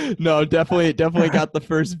 no, definitely got the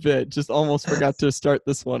first bit. Just almost forgot to start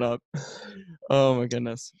this one up. Oh my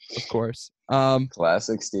goodness! Of course.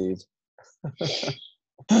 Classic Steve.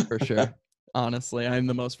 For sure. Honestly, I'm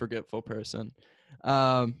the most forgetful person.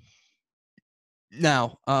 Now,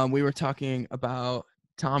 we were talking about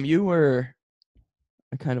Tom.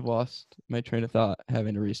 I kind of lost my train of thought,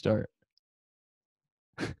 having to restart.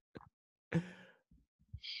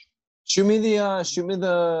 Shoot me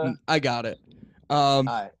the. I got it. All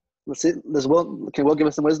right. Let's see. Can Will give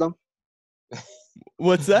us some wisdom?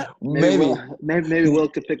 What's that? Maybe Will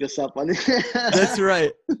could pick us up on it. That's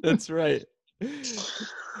right.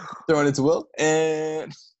 Throwing it to Will.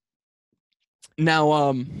 And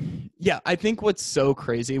now, I think what's so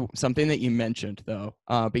crazy, something that you mentioned though,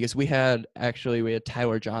 because we had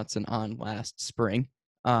Tyler Johnson on last spring,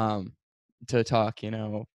 to talk,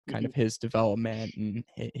 kind of his development and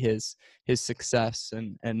his success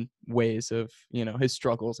and ways of, his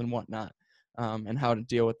struggles and whatnot, and how to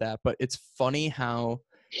deal with that. But it's funny how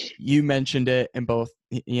you mentioned it, and both,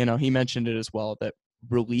 he mentioned it as well, that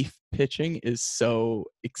relief pitching is so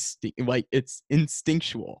it's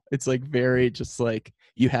instinctual. It's like very just like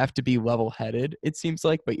you have to be level-headed, it seems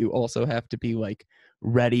like, but you also have to be like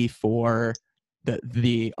ready for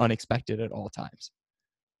the unexpected at all times.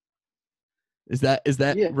 Is that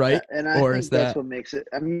right? And I think that's what makes it.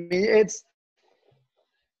 I mean,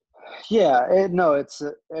 Yeah, no, it's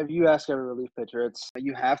if you ask every relief pitcher, it's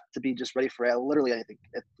you have to be just ready for literally anything.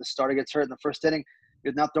 If the starter gets hurt in the first inning,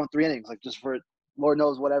 you're not throwing 3 innings, like just for Lord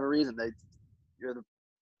knows whatever reason you're the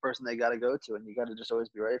person they got to go to, and you got to just always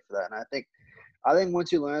be ready for that. And I think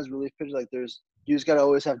once you learn as a relief pitcher, like you just got to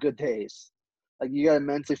always have good days. Like you got to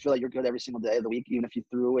mentally feel like you're good every single day of the week, even if you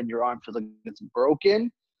threw and your arm feels like it's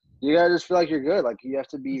broken. You got to just feel like you're good. Like you have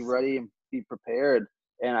to be ready and be prepared.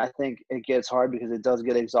 And I think it gets hard because it does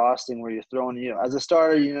get exhausting where you're throwing, as a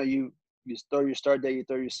starter, you throw your start day, you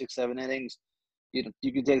throw your 6-7 innings, you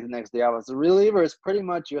can take the next day out. As a reliever, it's pretty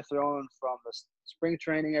much you're throwing from the spring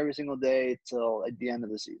training every single day till at the end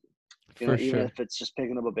of the season. For Even sure. if it's just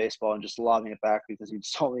picking up a baseball and just lobbing it back because you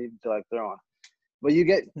just don't even feel like throwing. But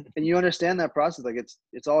you understand that process. Like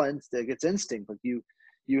it's all instinct. It's instinct. Like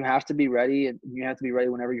you have to be ready, and you have to be ready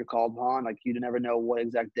whenever you're called upon. Like you never know what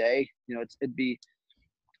exact day.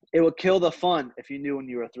 It would kill the fun if you knew when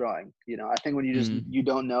you were throwing. I think when you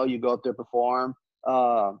don't know, you go up there, perform,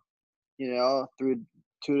 through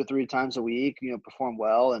 2 to 3 times a week, perform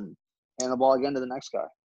well and hand the ball again to the next guy.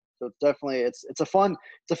 So it's definitely it's a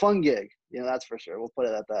fun gig. That's for sure. We'll put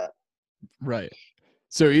it at that. Right.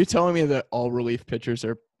 So are you telling me that all relief pitchers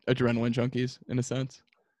are adrenaline junkies in a sense?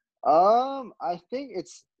 I think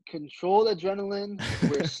it's controlled adrenaline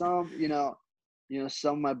where some,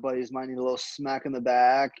 some of my buddies might need a little smack in the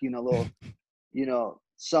back, a little,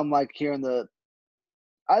 some like here in the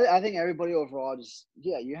I think everybody overall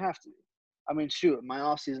you have to. I mean, shoot, my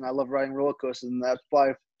off season, I love riding roller coasters, and that's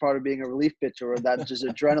probably part of being a relief pitcher, or that just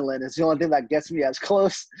adrenaline is the only thing that gets me as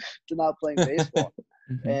close to not playing baseball.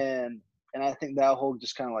 And I think that whole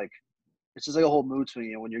just kind of like, it's just like a whole mood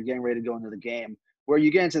swing, when you're getting ready to go into the game, where you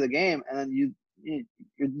get into the game and then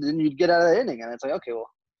then you get out of the inning, and it's like, okay, well,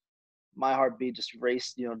 my heartbeat just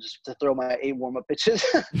raced, just to throw my 8 warm-up pitches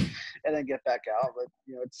and then get back out. But,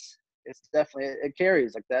 it's definitely, it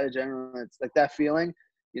carries like that adrenaline. It's like that feeling,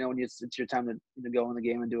 when it's your time to go in the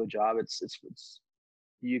game and do a job. It's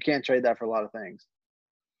you can't trade that for a lot of things.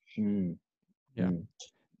 Yeah.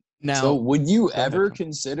 Now, so would you ever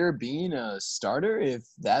consider being a starter if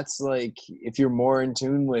you're more in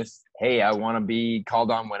tune with, hey, I want to be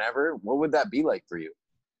called on whenever? What would that be like for you?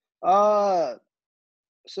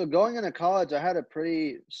 So going into college, I had a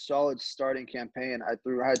pretty solid starting campaign. I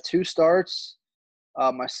had 2 starts.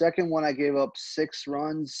 My second one, I gave up 6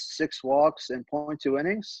 runs, 6 walks, and 0.2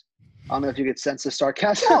 innings. I don't know if you could sense the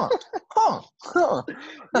sarcasm.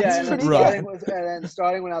 Yeah, and then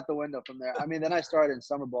starting went out the window from there. I mean, then I started in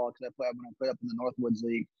summer ball because when I played up in the Northwoods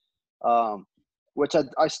League, which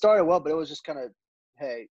I started well, but it was just kind of,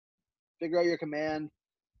 hey, figure out your command.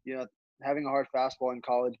 Having a hard fastball in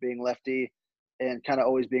college, being lefty, and kind of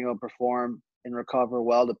always being able to perform and recover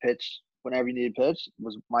well to pitch whenever you need to pitch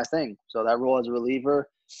was my thing. So that role as a reliever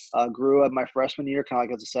grew at my freshman year, kind of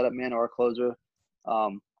like as a setup man or a closer,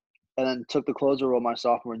 and then took the closer role my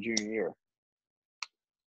sophomore and junior year.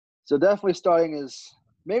 So definitely starting is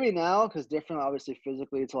maybe now because different. Obviously,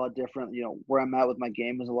 physically it's a lot different. Where I'm at with my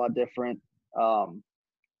game is a lot different.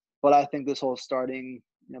 But I think this whole starting,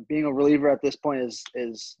 being a reliever at this point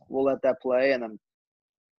is we'll let that play, and then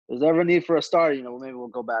if there's ever a need for a starter, maybe we'll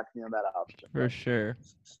go back to that option. For sure.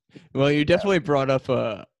 Well, you definitely brought up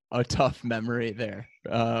a tough memory there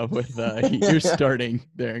with your starting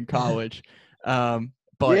there in college.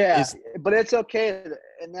 But yeah, but it's okay,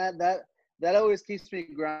 and that always keeps me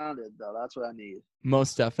grounded, though. That's what I need.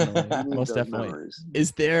 Most definitely. Most definitely. Memories.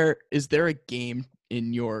 Is there a game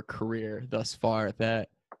in your career thus far that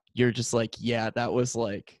you're just like, yeah, that was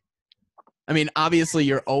like, I mean, obviously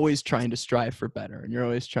you're always trying to strive for better and you're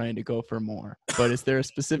always trying to go for more, but is there a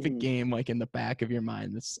specific game like in the back of your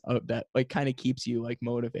mind that's that like kind of keeps you like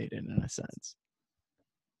motivated in a sense?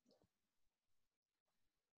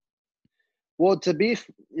 Well, to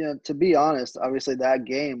be honest, obviously that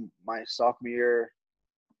game, my sophomore year,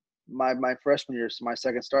 my freshman year, so my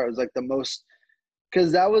second start was like the most,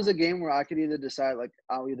 because that was a game where I could either decide like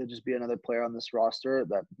I'll either just be another player on this roster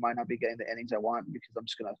that might not be getting the innings I want because I'm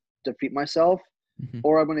just gonna defeat myself,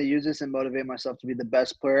 or I'm gonna use this and motivate myself to be the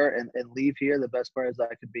best player and leave here the best player as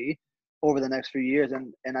I could be over the next few years.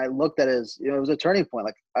 And I looked at it as it was a turning point.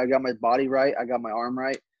 Like I got my body right, I got my arm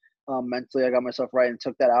right. Mentally, I got myself right and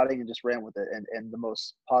took that outing and just ran with it in the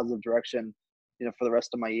most positive direction, for the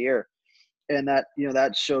rest of my year. And that,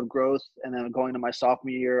 that showed growth. And then going to my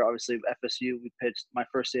sophomore year, obviously FSU, we pitched my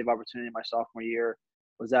first save opportunity my sophomore year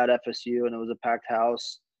was at FSU, and it was a packed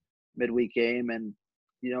house midweek game. And,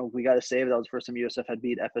 we got a save. That was the first time USF had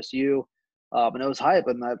beat FSU. And it was hype.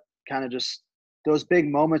 And that kind of just, those big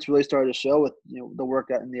moments really started to show with, the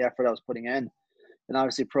work and the effort I was putting in. And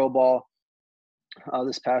obviously pro ball,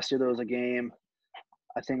 This past year there was a game,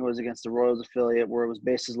 I think it was against the Royals affiliate, where it was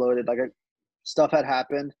bases loaded. Like stuff had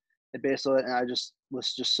happened, it bases loaded, and I just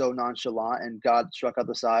was just so nonchalant, and God struck out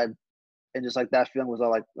the side, and just like that feeling was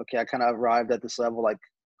all like, okay, I kind of arrived at this level, like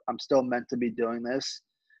I'm still meant to be doing this.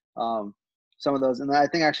 Some of those, and then I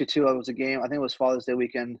think actually too, it was a game. I think it was Father's Day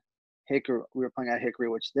weekend. Hickory, we were playing at Hickory,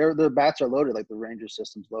 which their bats are loaded, like the Rangers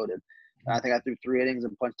system's loaded. And I think I threw 3 innings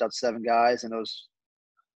and punched out 7 guys, and it was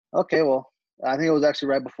okay. Well, I think it was actually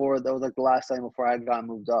right before that was like the last time before I had gotten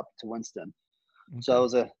moved up to Winston. Okay. So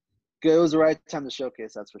it was the right time to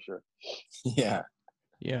showcase, that's for sure. Yeah.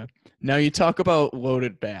 Yeah. Now you talk about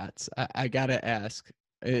loaded bats. I gotta ask.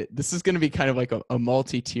 This is going to be kind of like a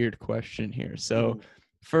multi-tiered question here. So,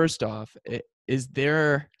 first off, is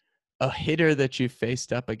there a hitter that you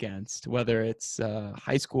faced up against, whether it's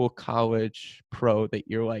high school, college, pro, that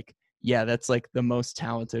you're like, yeah, that's like the most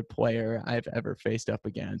talented player I've ever faced up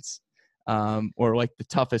against, or like the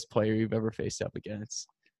toughest player you've ever faced up against?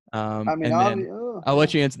 I mean, I'll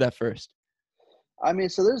let you answer that first. I mean,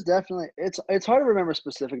 so there's definitely it's hard to remember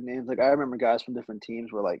specific names. Like I remember guys from different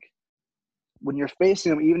teams where like when you're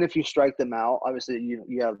facing them, even if you strike them out, obviously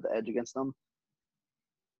you have the edge against them.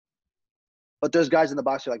 But there's guys in the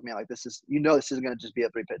box you're like, man, like this is this isn't gonna just be a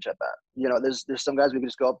 3-pitch at bat. There's some guys we can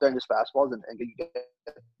just go up there and just fastballs and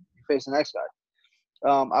face the next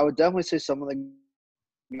guy. I would definitely say some of the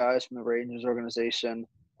guys from the Rangers organization,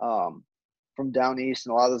 from down east,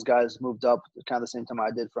 and a lot of those guys moved up kind of the same time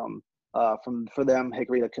I did from for them,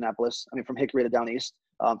 Hickory to Kannapolis. I mean, from Hickory to down east.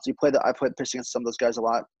 So I played pitching against some of those guys a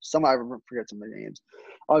lot. Some I forget some of their names.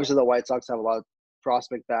 Obviously, the White Sox have a lot of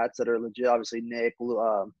prospect bats that are legit. Obviously, Nick,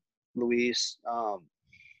 Luis,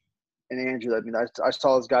 and Andrew. I mean, I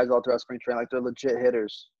saw those guys all throughout spring training. Like they're legit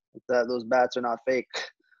hitters. Like those bats are not fake.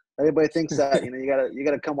 Everybody thinks that. You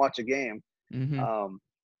gotta come watch a game. Mm-hmm.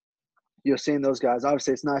 Seeing those guys.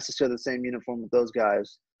 Obviously, it's nice to share the same uniform with those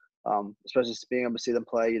guys. Especially being able to see them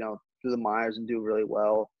play, through the minors and do really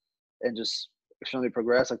well, and just extremely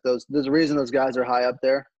progress. Like there's a reason those guys are high up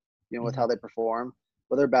there, with how they perform.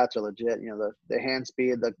 But their bats are legit. The hand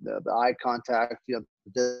speed, the eye contact, the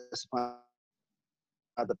discipline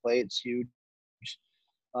at the plate, it's huge.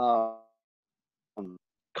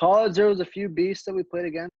 College, there was a few beasts that we played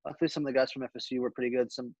against. I think some of the guys from FSU were pretty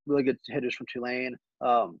good. Some really good hitters from Tulane.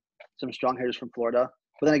 Some strong hitters from Florida.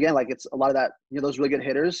 But then again, like it's a lot of that, those really good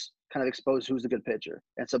hitters kind of expose who's a good pitcher.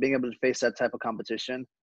 And so being able to face that type of competition,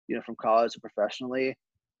 from college to professionally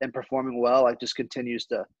and performing well, like just continues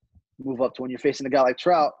to move up to when you're facing a guy like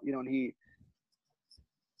Trout, and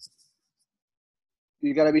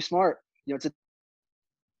you got to be smart. It's a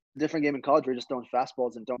different game in college where you're just throwing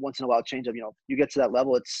fastballs and don't once in a while change up. You get to that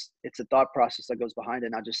level, it's a thought process that goes behind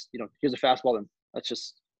it, not just, here's a fastball and that's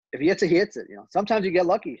just, if he hits it, he hits it. Sometimes you get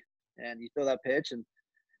lucky and you throw that pitch and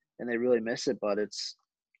they really miss it, but it's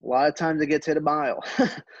a lot of times it gets hit a mile.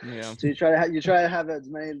 Yeah. So you try to have as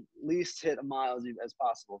many least hit a mile as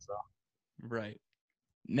possible. So. Right.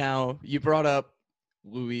 Now you brought up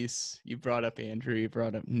Luis, you brought up Andrew, you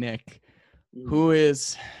brought up Nick. Who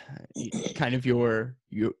is kind of your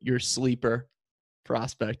sleeper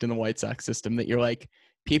prospect in the White Sox system that you're like,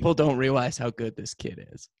 people don't realize how good this kid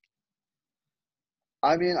is?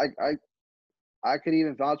 I mean, I could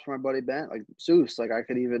even vouch for my buddy Ben, like Seuss. Like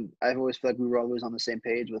I always feel like we were always on the same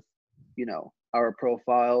page with, our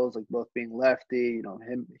profiles, like both being lefty,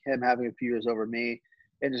 him having a few years over me,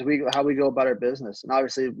 and just how we go about our business. And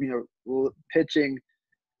obviously, pitching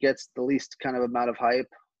gets the least kind of amount of hype,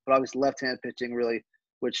 but obviously left-hand pitching really,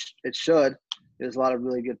 which it should, there's a lot of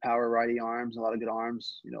really good power righty arms, a lot of good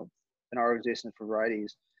arms, in our organization for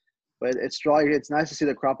righties. But it's nice to see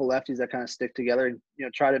the crop of lefties that kind of stick together and,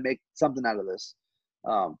 try to make something out of this.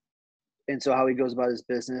 And so how he goes about his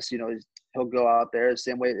business, he'll go out there the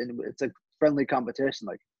same way. And it's a friendly competition.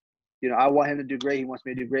 Like, I want him to do great. He wants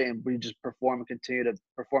me to do great. And we just perform and continue to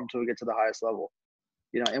perform until we get to the highest level.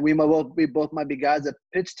 And we both might be guys that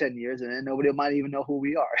pitch 10 years and then nobody might even know who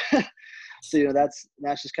we are. So, that's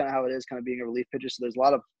just kind of how it is, kind of being a relief pitcher. So there's a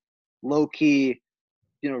lot of low key,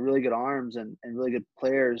 really good arms and really good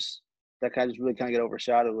players that kind of get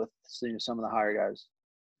overshadowed with some of the higher guys.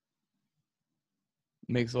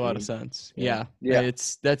 Makes a lot of sense. Yeah.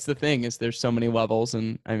 That's the thing is there's so many levels.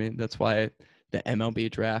 And I mean, that's why the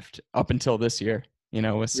MLB draft up until this year,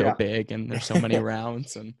 was so big and there's so many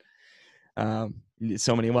rounds and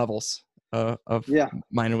so many levels of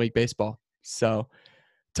minor league baseball. So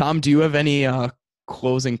Tom, do you have any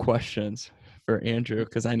closing questions for Andrew?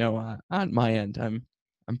 Because I know on my end,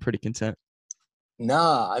 I'm pretty content.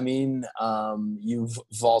 Nah, I mean, you've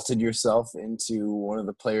vaulted yourself into one of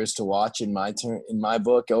the players to watch in my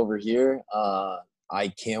book over here. I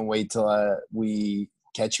can't wait till we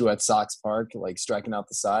catch you at Sox Park, like striking out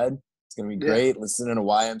the side. It's gonna be great. Listening to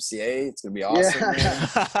YMCA, it's gonna be awesome. Yeah.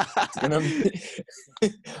 It's gonna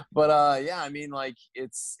be but yeah, I mean, like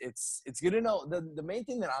it's good to know. The main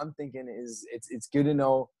thing that I'm thinking is it's good to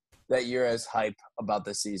know that you're as hype about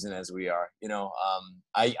the season as we are. You know,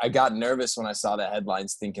 I got nervous when I saw the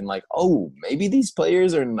headlines, thinking like, oh, maybe these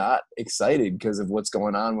players are not excited because of what's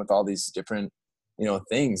going on with all these different,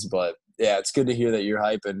 things. But yeah, it's good to hear that you're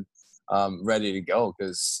hype and ready to go.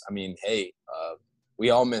 Because I mean, hey, we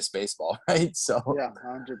all miss baseball, right? So yeah,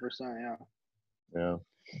 100%, yeah.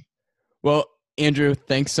 Well, Andrew,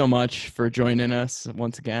 thanks so much for joining us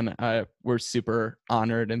once again. We're super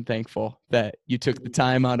honored and thankful that you took the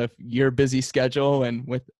time out of your busy schedule and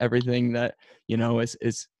with everything that,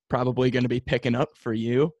 is probably going to be picking up for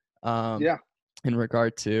you in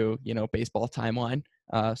regard to, baseball timeline.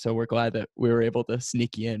 So we're glad that we were able to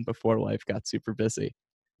sneak you in before life got super busy.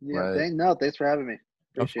 Yeah, right. Thanks for having me.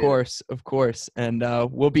 Appreciate of course. And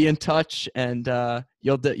we'll be in touch, and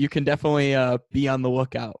you can definitely be on the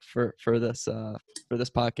lookout for this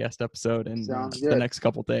podcast episode in the next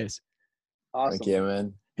couple days. Awesome. Thank you,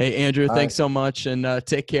 man. Hey, Andrew, thanks so much, and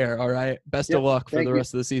take care. All right. Best of luck for the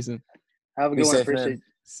rest of the season. Have a good one. Appreciate it.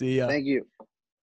 See ya. Thank you.